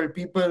disabled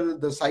people,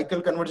 the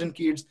cycle conversion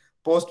kids,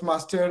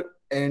 postmaster,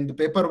 and the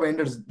paper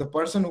vendors. The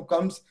person who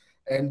comes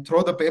and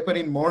throw the paper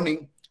in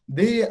morning,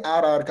 they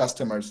are our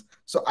customers.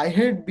 So I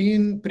had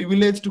been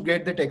privileged to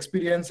get that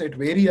experience at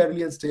very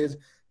early stage,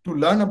 to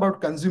learn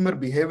about consumer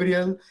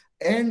behavioral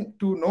and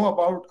to know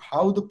about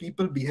how the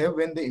people behave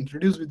when they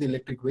introduce with the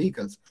electric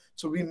vehicles.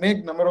 So we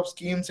make number of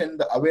schemes and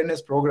the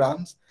awareness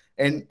programs.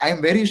 And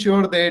I'm very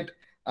sure that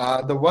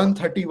the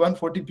 130,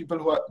 140 people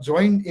who are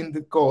joined in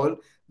the call,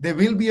 they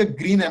will be a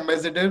green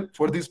ambassador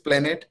for this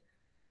planet.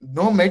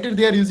 No matter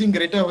they are using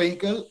Greta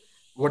vehicle,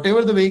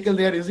 whatever the vehicle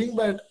they are using,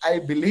 but I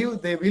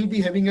believe they will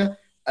be having a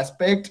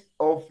aspect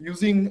of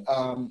using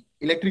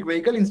electric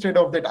vehicle instead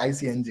of that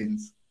IC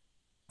engines.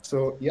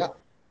 So yeah.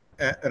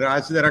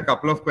 Raj, there are a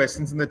couple of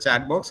questions in the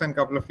chat box and a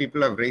couple of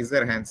people have raised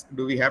their hands.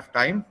 Do we have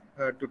time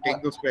to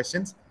take those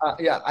questions?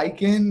 Yeah, I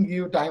can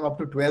give time up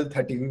to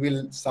 12:30. We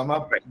will sum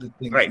up the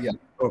things. Right. Yeah.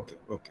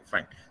 Okay,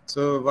 fine.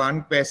 So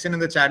one question in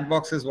the chat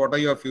box is, what are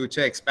your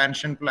future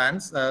expansion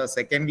plans?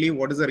 Secondly,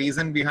 what is the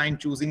reason behind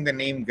choosing the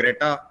name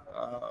Greta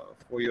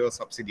for your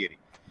subsidiary?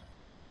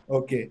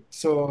 Okay,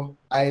 so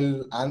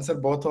I'll answer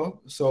both of.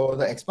 So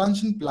the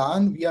expansion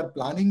plan, we are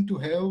planning to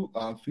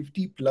have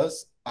 50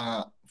 plus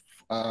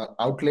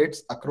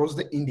outlets across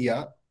the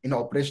India in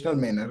operational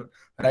manner.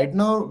 Right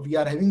now, we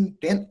are having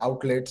 10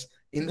 outlets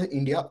in the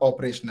India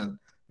operational.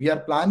 We are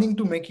planning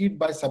to make it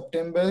by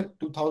September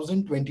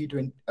 2020,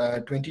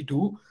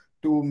 22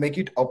 to make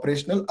it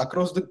operational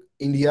across the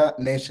India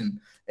nation.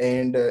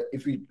 And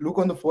if we look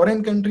on the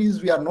foreign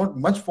countries, we are not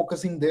much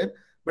focusing there,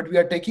 but we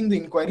are taking the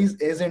inquiries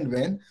as and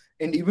when.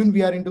 And even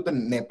we are into the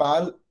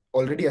Nepal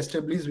already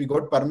established. We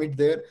got permit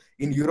there.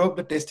 In Europe,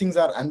 the testings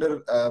are under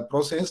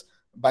process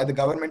by the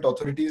government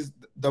authorities,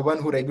 the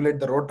one who regulate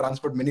the road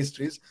transport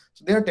ministries.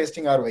 So they are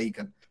testing our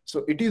vehicle.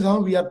 So it is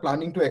how we are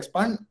planning to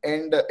expand.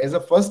 And as a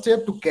first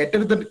step to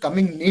cater the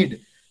coming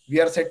need, we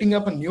are setting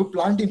up a new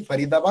plant in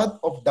Faridabad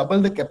of double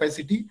the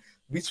capacity,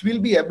 which will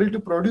be able to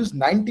produce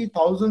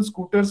 90,000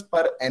 scooters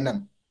per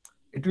annum.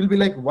 It will be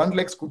like 1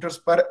 lakh scooters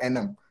per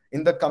annum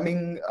in the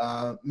coming,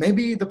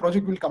 maybe the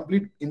project will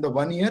complete in the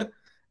 1 year,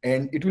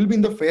 and it will be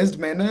in the phased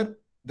manner.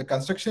 The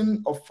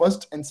construction of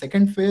first and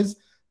second phase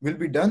will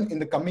be done in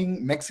the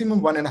coming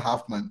maximum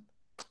 1.5 months.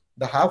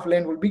 The half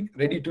lane will be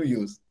ready to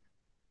use.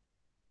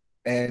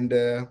 And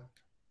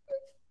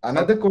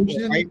another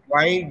question.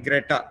 Why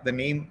Greta? The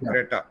name Yeah.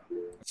 Greta.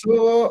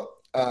 So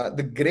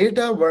the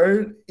Greta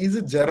word is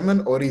a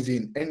German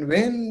origin, and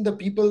when the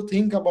people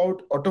think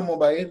about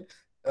automobile,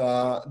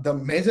 the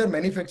major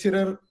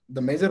manufacturer,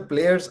 the major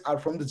players are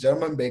from the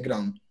German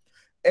background.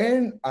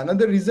 And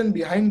another reason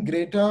behind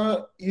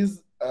Greta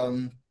is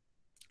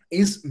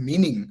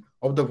meaning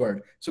of the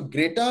word. So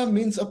Greta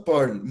means a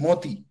pearl,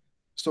 moti.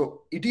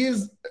 So it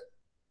is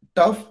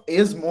tough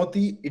as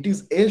moti. It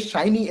is as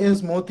shiny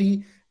as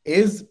moti,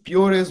 as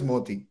pure as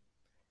moti.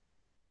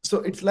 So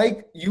it's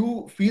like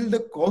you feel the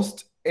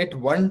cost at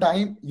one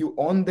time, you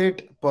own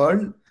that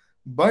pearl,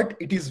 but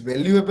it is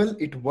valuable,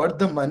 it worth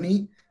the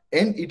money,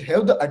 and it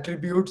have the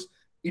attributes.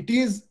 It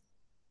is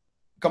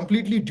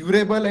completely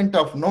durable and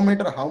tough. No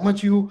matter how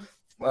much you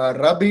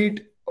rub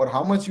it or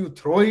how much you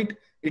throw it,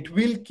 it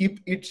will keep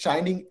it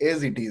shining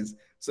as it is.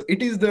 So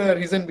it is the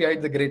reason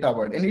behind the Greta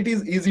word, and it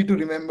is easy to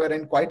remember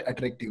and quite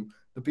attractive.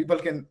 The people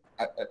can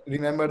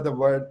remember the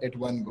word at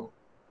one go.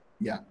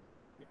 Yeah.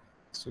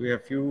 So we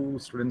have few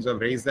students who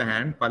have raised the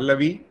hand.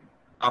 Pallavi,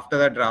 after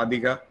that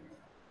Radhika.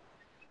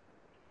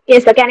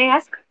 Yes, sir. Can I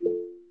ask?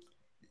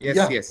 Yes,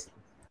 Yeah. yes.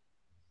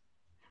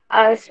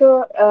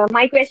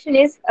 My question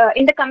is,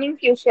 in the coming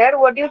future,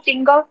 what do you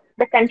think of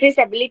the country's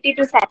ability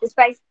to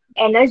satisfy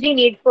energy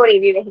need for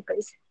EV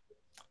vehicles?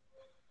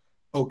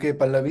 Okay,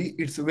 Pallavi,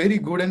 it's a very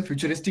good and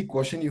futuristic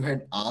question you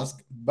had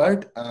asked.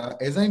 But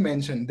as I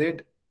mentioned,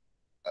 that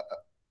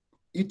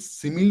it's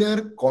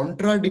similar,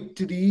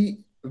 contradictory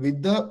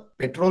with the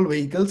petrol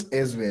vehicles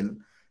as well.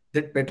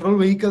 That petrol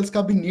vehicles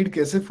ka bhi need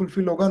kaise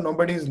fulfill hoga,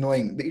 nobody is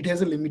knowing. It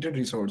has a limited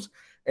resource.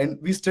 And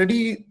we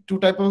study two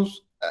types of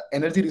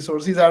energy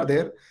resources are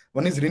there.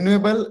 One is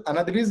renewable,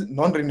 another is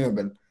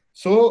non-renewable.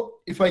 So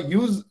if I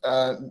use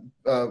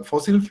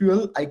fossil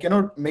fuel, I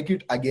cannot make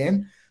it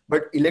again.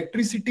 But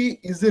electricity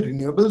is a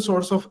renewable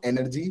source of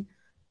energy.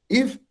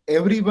 If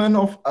every one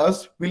of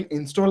us will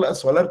install a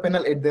solar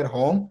panel at their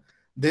home,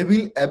 they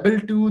will able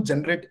to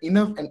generate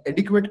enough and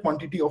adequate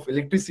quantity of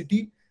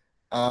electricity,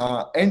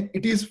 and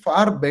it is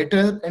far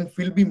better and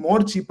will be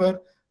more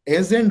cheaper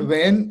as and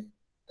when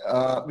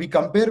we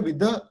compare with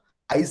the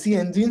IC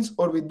engines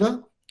or with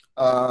the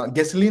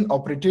gasoline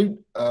operated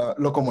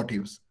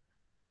locomotives.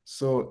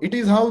 So it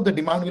is how the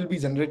demand will be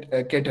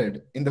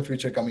catered in the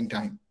future coming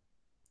time.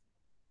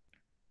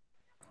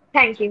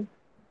 Thank you.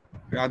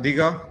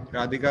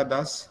 Radhika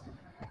Das.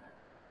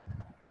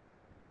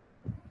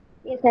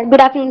 Yes, sir. Good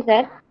afternoon,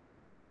 sir.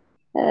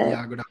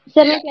 Yeah, good.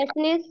 Sir, my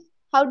question is,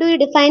 how do you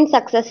define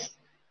success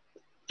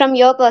from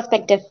your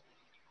perspective?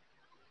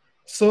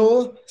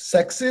 So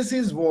success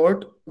is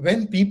what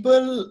when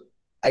people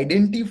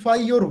identify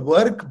your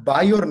work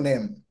by your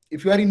name.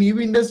 If you are in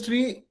EV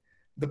industry,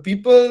 the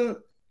people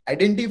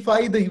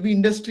identify the EV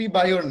industry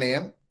by your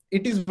name.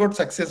 It is what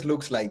success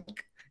looks like.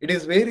 It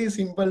is very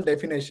simple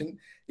definition.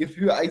 If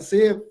you I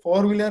say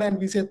four-wheeler and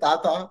we say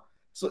Tata,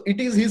 so it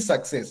is his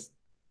success.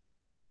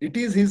 It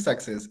is his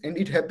success, and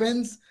it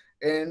happens,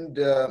 and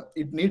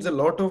it needs a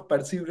lot of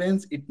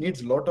perseverance. It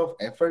needs a lot of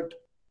effort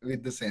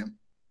with the same.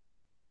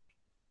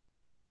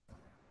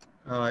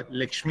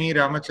 Lakshmi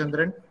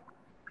Ramachandran.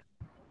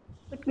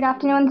 Good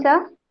afternoon,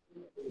 sir.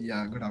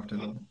 Yeah, good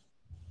afternoon.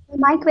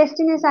 My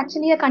question is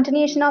actually a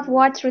continuation of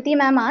what Shruti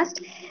ma'am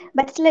asked.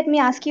 But still, let me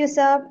ask you,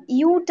 sir.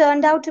 You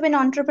turned out to be an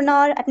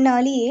entrepreneur at an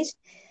early age.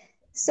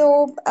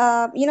 So,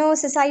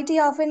 society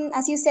often,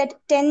 as you said,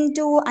 tend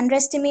to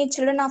underestimate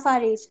children of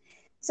our age.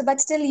 So, but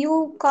still,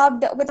 you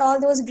coped with all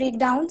those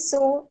breakdowns.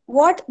 So,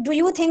 what do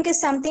you think is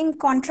something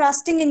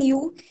contrasting in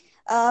you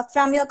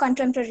from your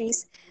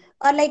contemporaries?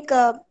 Or like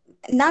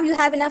now you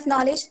have enough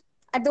knowledge.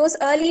 At those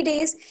early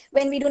days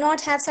when we do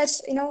not have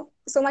such,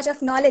 so much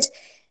of knowledge,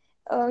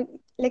 uh,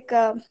 like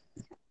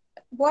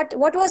what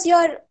was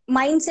your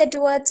mindset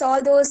towards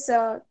all those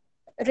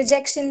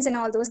rejections and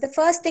all those, the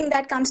first thing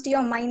that comes to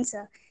your mind,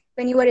 sir,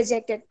 when you were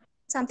rejected?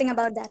 Something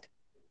about that.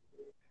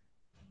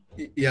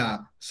 Yeah.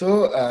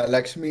 So,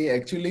 Lakshmi,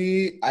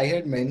 actually, I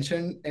had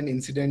mentioned an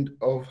incident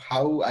of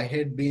how I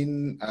had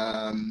been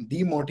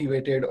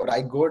demotivated, or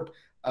I got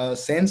a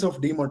sense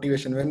of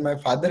demotivation when my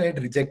father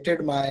had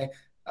rejected my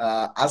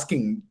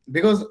asking,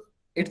 because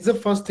it's the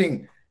first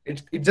thing.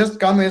 It just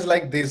comes as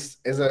like this,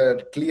 as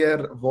a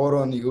clear war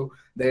on you,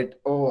 that,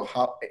 oh,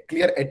 how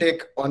clear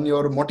attack on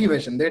your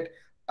motivation, that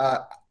uh,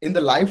 in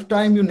the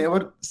lifetime you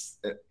never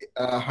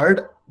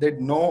heard that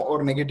no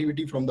or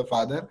negativity from the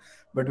father,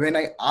 but when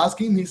I asked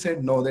him, he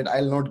said, no, that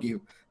I'll not give.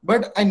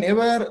 But I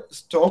never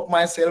stopped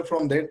myself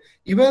from that.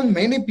 Even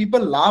many people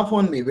laugh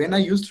on me when I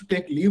used to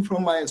take leave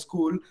from my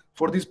school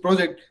for this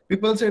project.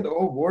 People said,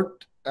 oh,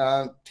 what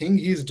thing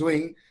he's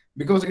doing,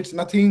 because it's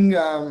nothing.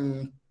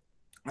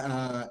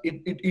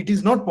 It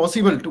is not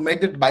possible to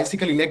make that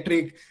bicycle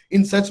electric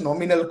in such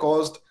nominal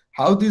cost.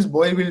 How this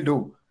boy will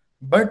do?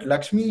 But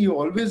Lakshmi, you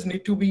always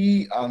need to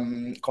be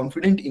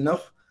confident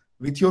enough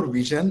with your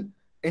vision,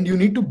 and you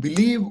need to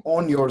believe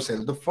on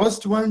yourself. The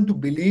first one to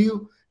believe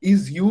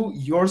is you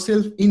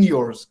yourself, in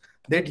yours,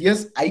 that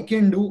yes, I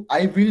can do,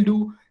 I will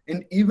do.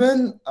 And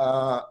even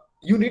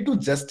you need to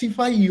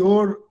justify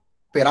your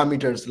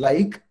parameters.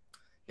 Like,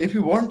 if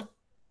you want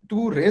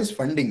to raise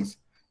fundings,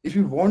 if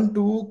you want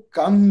to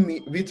come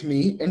with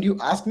me and you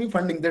ask me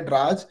funding, that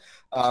Raj,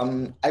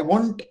 I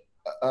want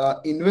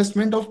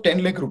investment of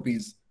 10 lakh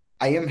rupees,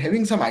 I am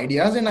having some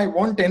ideas and I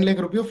want 10 lakh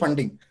rupee of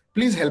funding,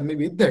 please help me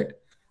with that.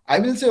 I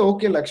will say,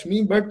 okay,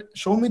 Lakshmi, but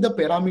show me the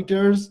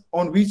parameters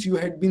on which you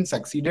had been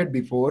succeeded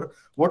before.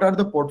 What are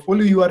the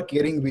portfolio you are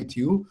carrying with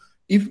you?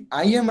 If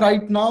I am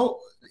right now,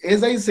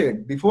 as I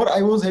said before,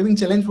 I was having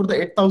challenge for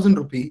the 8,000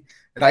 rupee.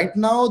 Right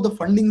now, the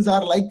fundings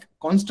are like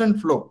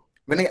constant flow.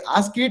 When I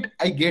ask it,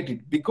 I get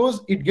it,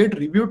 because it get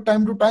reviewed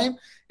time to time,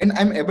 and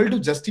I'm able to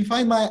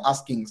justify my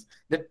askings.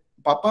 That,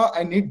 Papa,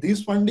 I need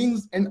these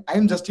fundings, and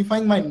I'm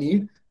justifying my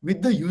need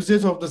with the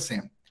usage of the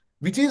same,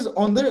 which is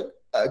on the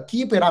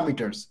key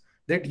parameters,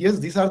 that yes,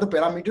 these are the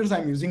parameters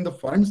I'm using the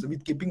funds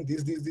with, keeping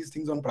these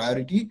things on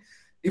priority.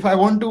 If I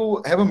want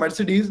to have a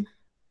Mercedes,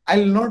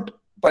 I'll not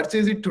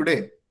purchase it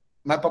today.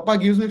 My papa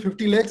gives me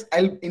 50 lakhs,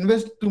 I'll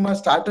invest to my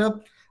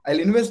startup, I'll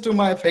invest to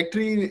my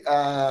factory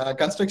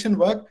construction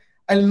work.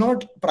 I'll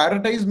not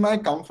prioritize my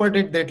comfort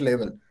at that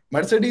level.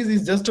 Mercedes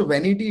is just a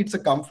vanity, it's a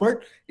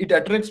comfort. It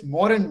attracts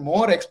more and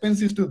more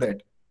expenses to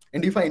that.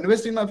 And if I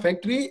invest in my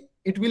factory,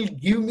 it will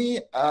give me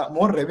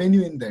more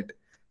revenue in that.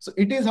 So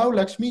it is how,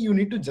 Lakshmi, you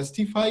need to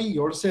justify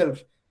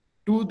yourself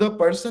to the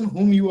person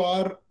whom you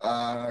are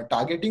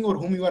targeting or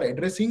whom you are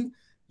addressing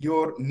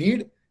your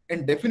need.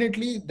 And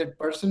definitely that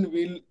person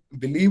will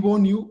believe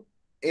on you,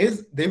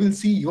 as they will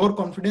see your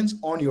confidence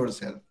on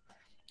yourself.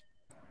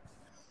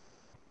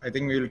 I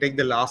think we will take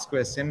the last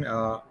question.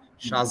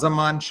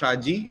 Shazaman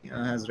Shaji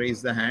has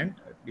raised the hand.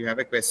 Do you have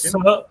a question?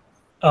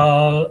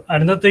 So,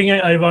 another thing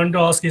I want to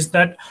ask is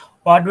that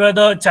what were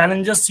the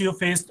challenges you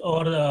faced,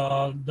 or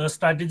the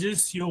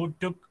strategies you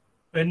took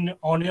when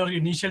on your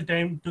initial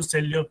time to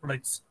sell your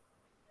products?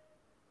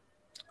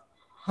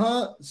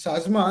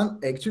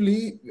 Shazman,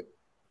 actually,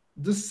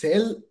 the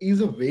sell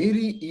is a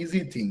very easy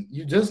thing.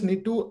 You just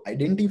need to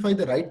identify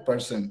the right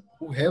person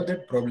who have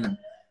that problem.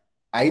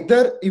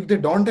 Either if they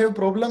don't have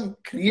problem,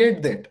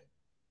 create that.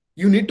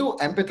 You need to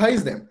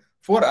empathize them.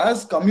 For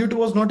us, commute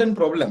was not a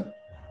problem,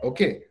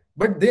 okay,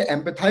 but they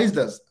empathized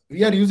us.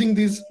 We are using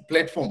this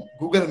platform,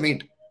 Google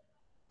Meet.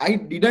 I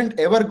didn't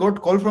ever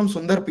got call from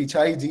Sundar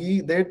Pichai ji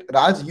that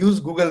Raj,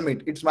 use Google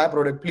Meet, it's my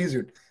product, please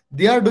use it.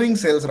 They are doing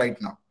sales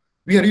right now.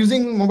 We are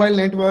using mobile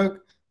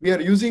network, we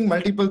are using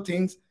multiple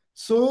things.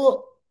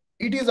 So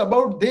it is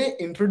about, they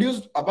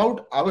introduced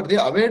about our, they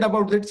aware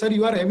about that, sir,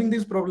 you are having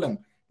this problem,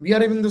 we are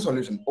having the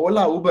solution.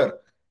 Ola, Uber,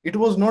 it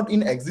was not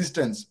in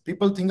existence.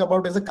 People think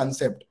about as a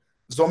concept.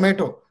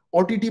 Zomato,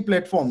 OTT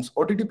platform,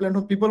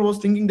 people was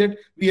thinking that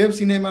we have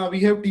cinema, we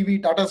have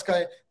TV, Tata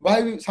Sky,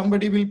 why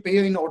somebody will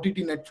pay in OTT,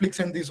 Netflix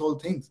and these whole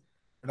things.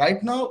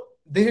 Right now,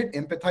 they had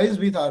empathized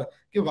with her.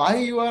 Okay, why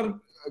you are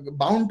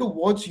bound to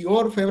watch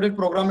your favorite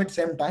program at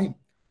same time?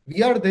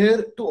 We are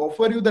there to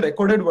offer you the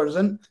recorded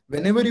version.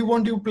 Whenever you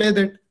want, you play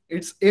that.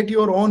 It's at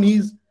your own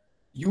ease.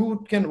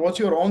 You can watch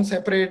your own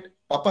separate.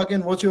 Papa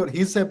can watch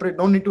his separate.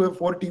 Don't need to have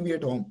 4 TV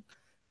at home.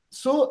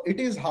 So it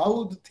is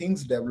how the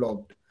things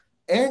developed.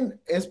 And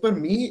as per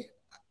me,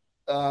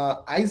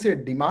 I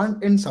said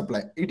demand and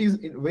supply. It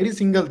is a very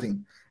single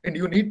thing. And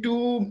you need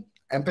to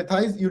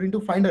empathize. You need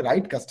to find a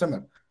right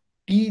customer.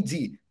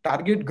 TG,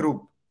 target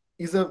group,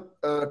 is a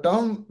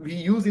term we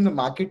use in the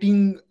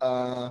marketing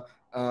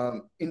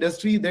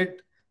industry,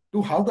 that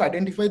to how to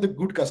identify the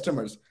good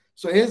customers.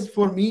 So as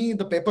for me,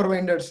 the paper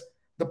vendors,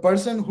 the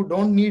person who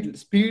don't need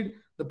speed,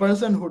 the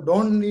person who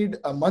don't need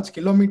much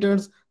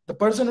kilometers, the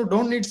person who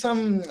don't need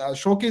some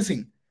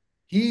showcasing,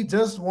 he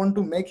just want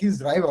to make his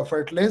drive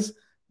effortless,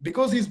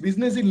 because his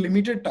business is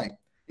limited time.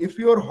 If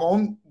your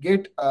home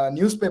get a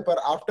newspaper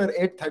after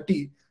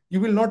 8:30, you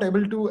will not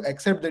able to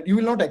accept that. You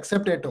will not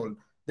accept at all.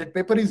 That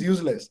paper is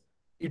useless.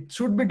 it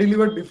should be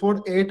delivered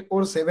before 8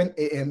 or 7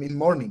 a.m. in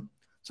morning.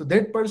 So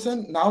that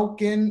person now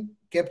can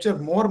capture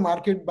more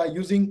market by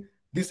using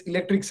this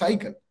electric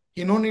cycle.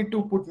 He no need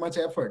to put much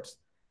efforts.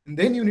 And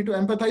then you need to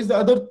empathize the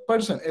other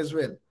person as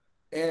well.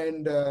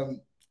 And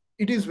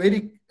it is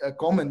very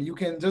common. You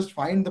can just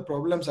find the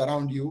problems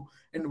around you.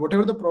 And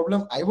whatever the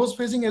problem I was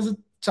facing as a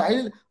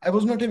child, I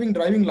was not having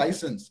driving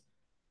license.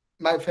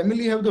 My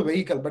family have the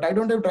vehicle, but I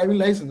don't have driving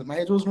license. My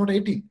age was not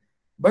 18.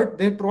 But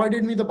they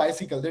provided me the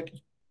bicycle that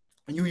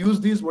you use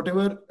this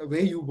whatever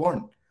way you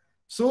want.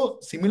 So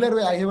similar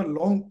way, I have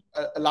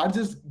a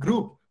largest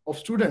group of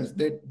students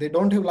that they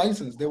don't have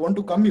license. They want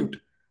to commute.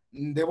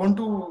 They want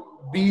to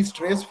be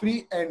stress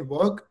free and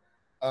work,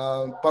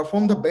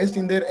 perform the best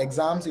in their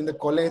exams, in the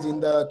college, in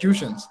the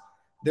tuitions.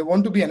 They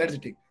want to be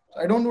energetic.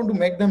 So I don't want to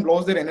make them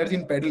lose their energy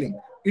in pedaling.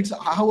 It's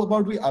how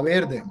about we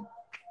aware them.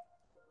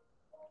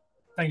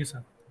 Thank you,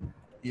 sir.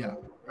 Yeah.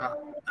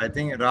 I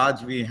think,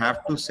 Raj, we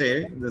have to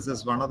say this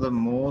is one of the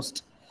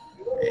most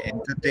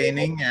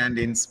entertaining and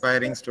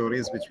inspiring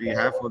stories which we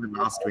have for the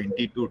last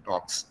 22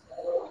 talks.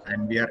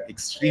 And we are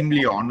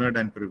extremely honored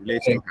and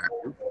privileged to have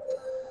you.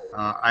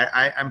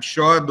 I'm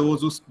sure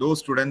those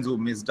students who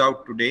missed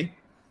out today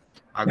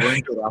are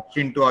going to rush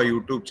into our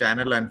YouTube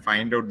channel and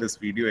find out this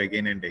video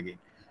again and again.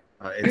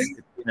 It's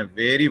been a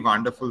very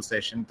wonderful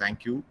session.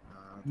 Thank you.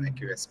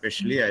 Thank you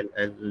especially.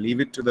 I'll leave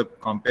it to the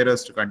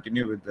comparers to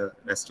continue with the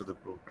rest of the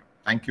program.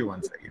 Thank you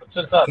once again.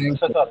 Sir,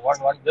 just one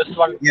comment.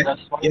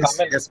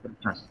 Yes,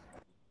 Prashant.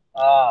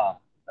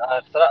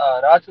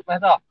 Raj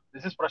Mehta,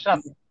 this is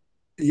Prashant.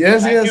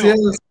 Yes, Thank yes, you.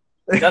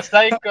 yes.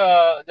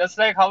 Just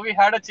like how we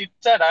had a chit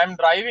chat. I'm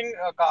driving.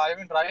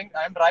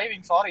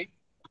 Sorry.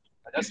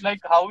 Just like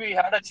how we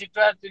had a chit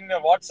chat in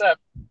WhatsApp,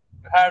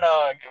 we had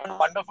a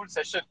wonderful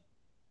session.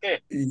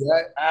 Okay.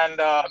 Yeah. And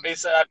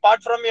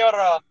apart from your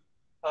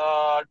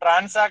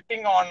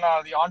transacting on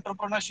the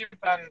entrepreneurship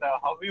and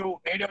how you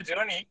made your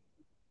journey,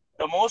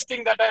 the most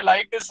thing that I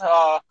liked is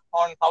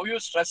on how you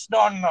stressed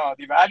on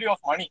the value of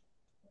money.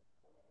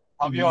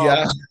 How you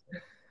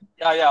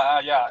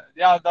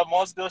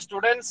the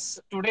students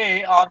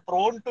today are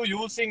prone to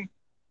using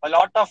a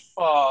lot of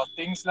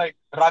things like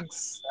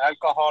drugs,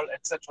 alcohol,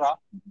 etc.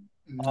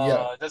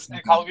 Just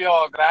like how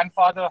your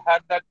grandfather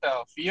had that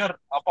fear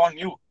upon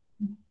you.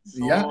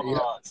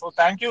 So, so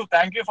thank you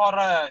for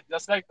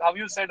just like how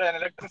you said, an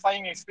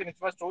electrifying experience.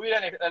 It was truly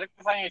an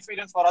electrifying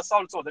experience for us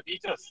also, the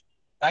teachers.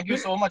 Thank you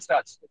so much,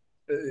 Raj.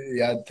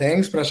 Yeah,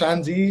 thanks,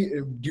 Prashant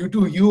ji. Due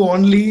to you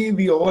only,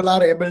 we all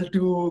are able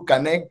to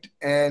connect.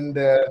 And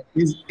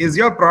is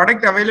your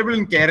product available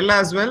in Kerala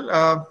as well?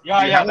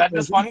 That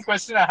is one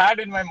question I had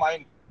in my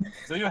mind.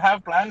 Do you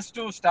have plans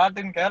to start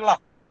in Kerala?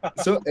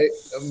 So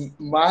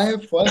my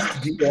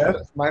first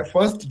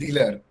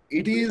dealer,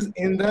 it is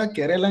in the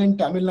Kerala and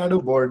Tamil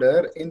Nadu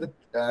border in the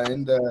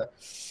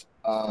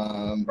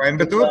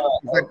Coimbatore.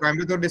 Is that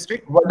Coimbatore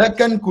district?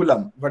 Vadakkan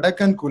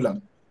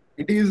Kulam.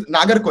 It is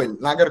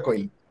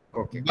Nagarkoil.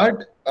 Okay.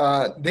 But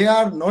they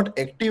are not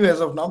active as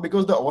of now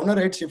because the owner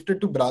had shifted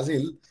to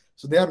Brazil,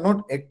 so they are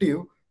not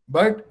active.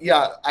 But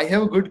yeah, I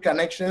have good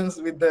connections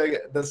with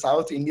the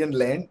South Indian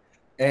land,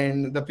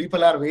 and the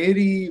people are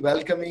very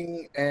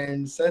welcoming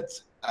and such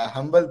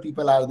humble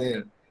people are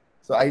there.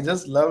 So I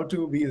just love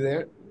to be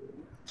there.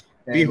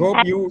 We hope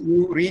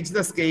you reach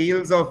the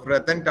scales of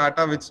Ratan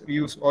Tata, which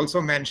you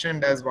also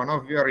mentioned as one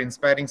of your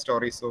inspiring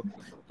stories. So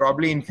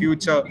probably in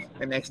future,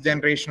 the next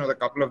generation or the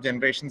couple of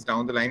generations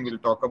down the line, we'll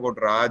talk about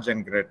Raj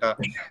and Greta,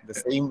 the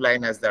same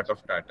line as that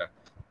of Tata.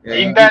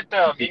 Being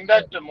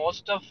that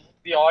most of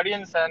the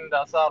audience and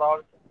us are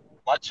all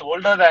much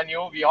older than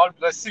you, we all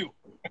bless you.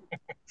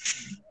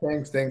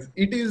 Thanks.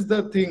 It is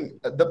the thing.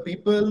 The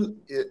people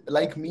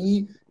like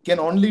me can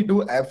only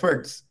do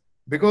efforts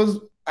because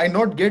I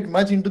not get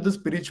much into the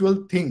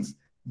spiritual things.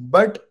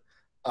 But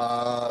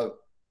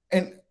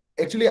and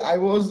actually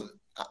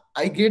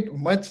I get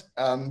much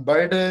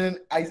burden.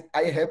 I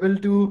able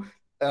to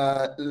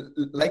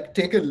like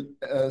take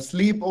a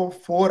sleep of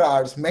 4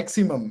 hours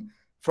maximum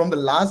from the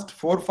last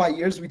 4 or 5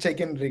 years, which I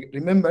can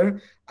remember.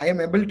 I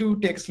am able to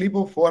take sleep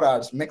of 4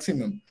 hours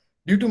maximum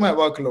due to my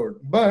workload.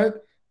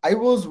 But I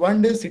was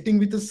one day sitting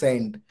with a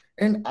saint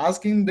and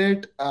asking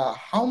that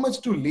how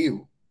much to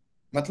live,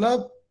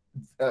 मतलब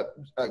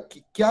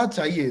क्या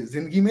चाहिए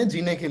जिंदगी में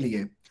जीने के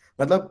लिए,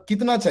 मतलब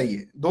कितना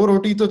चाहिए, 2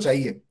 रोटी तो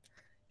चाहिए.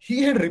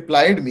 He had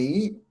replied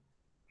me,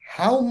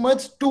 how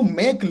much to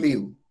make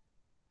live.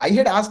 I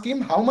had asked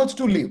him how much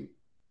to live,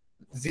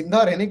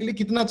 जिंदा रहने के लिए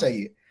कितना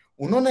चाहिए.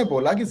 उन्होंने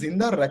बोला कि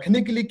जिंदा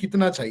रखने के लिए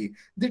कितना चाहिए.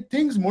 The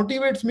things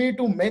motivates me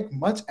to make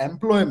much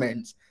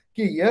employments.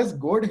 Yes,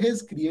 God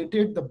has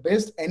created the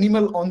best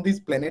animal on this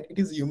planet. It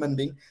is human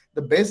being.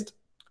 The best.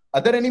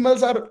 Other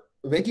animals are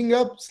waking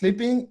up,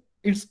 sleeping.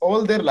 It's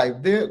all their life.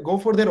 They go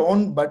for their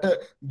own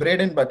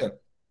bread and butter.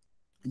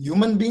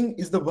 Human being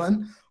is the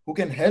one who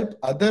can help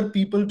other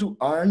people to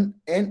earn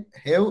and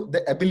have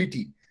the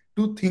ability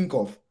to think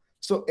of.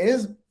 So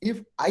as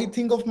if I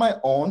think of my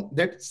own,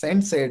 that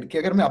saint said, कि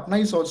अगर मैं अपना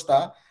ही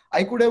सोचता,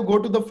 I could have go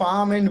to the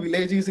farm and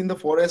villages in the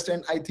forest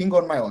and I think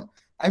on my own.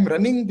 I'm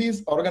running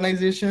this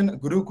organization,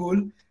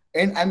 Gurukul,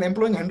 and I'm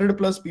employing 100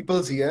 plus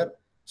people here.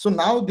 So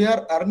now they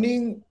are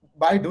earning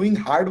by doing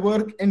hard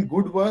work and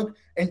good work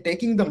and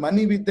taking the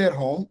money with their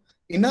home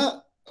in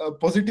a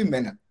positive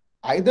manner.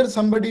 Either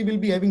somebody will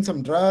be having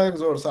some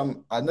drugs or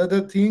some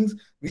other things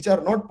which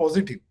are not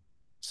positive.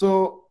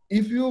 So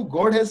if you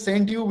God has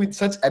sent you with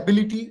such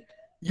ability,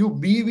 you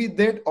be with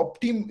that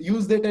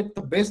use that at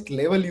the best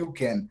level you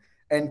can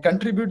and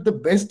contribute the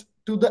best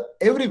to the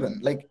everyone.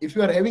 Like if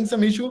you are having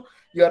some issue,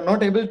 you are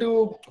not able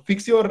to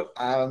fix your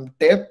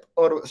tap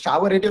or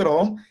shower at your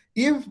home,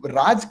 if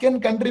Raj can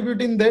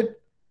contribute in that,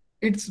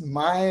 it's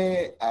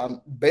my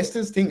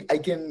bestest thing I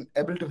can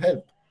able to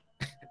help.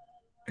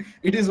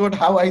 It is what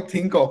how I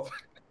think of.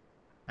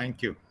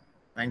 Thank you,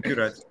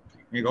 Raj.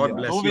 May God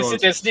bless Do you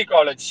visit also. SD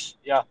College.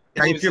 Yeah.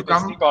 Yeah, if you Visit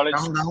SD College.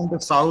 come down to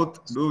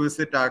South, do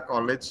visit our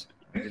college.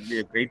 It'll be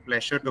a great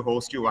pleasure to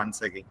host you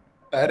once again.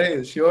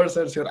 Arey, sure,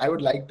 sir, sure. I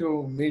would like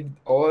to meet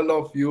all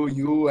of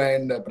you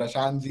and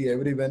Prashantji,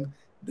 everyone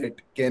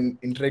that can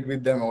interact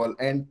with them all.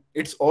 And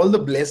it's all the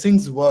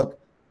blessings work.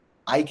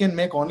 I can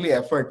make only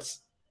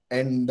efforts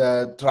and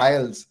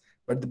trials,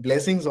 but the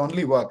blessings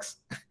only works.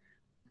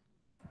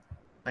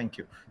 Thank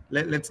you.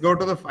 Let's go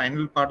to the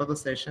final part of the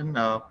session.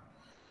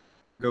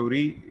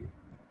 Gauri,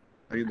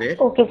 are you there?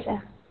 Okay,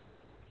 sir.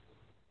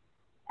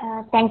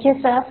 Thank you,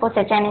 sir, for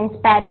such an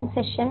inspiring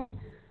session.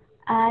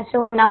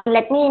 So now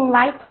let me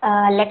invite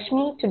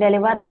Lakshmi to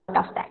deliver the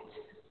vote of thanks.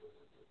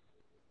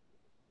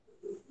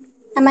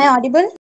 Am I audible?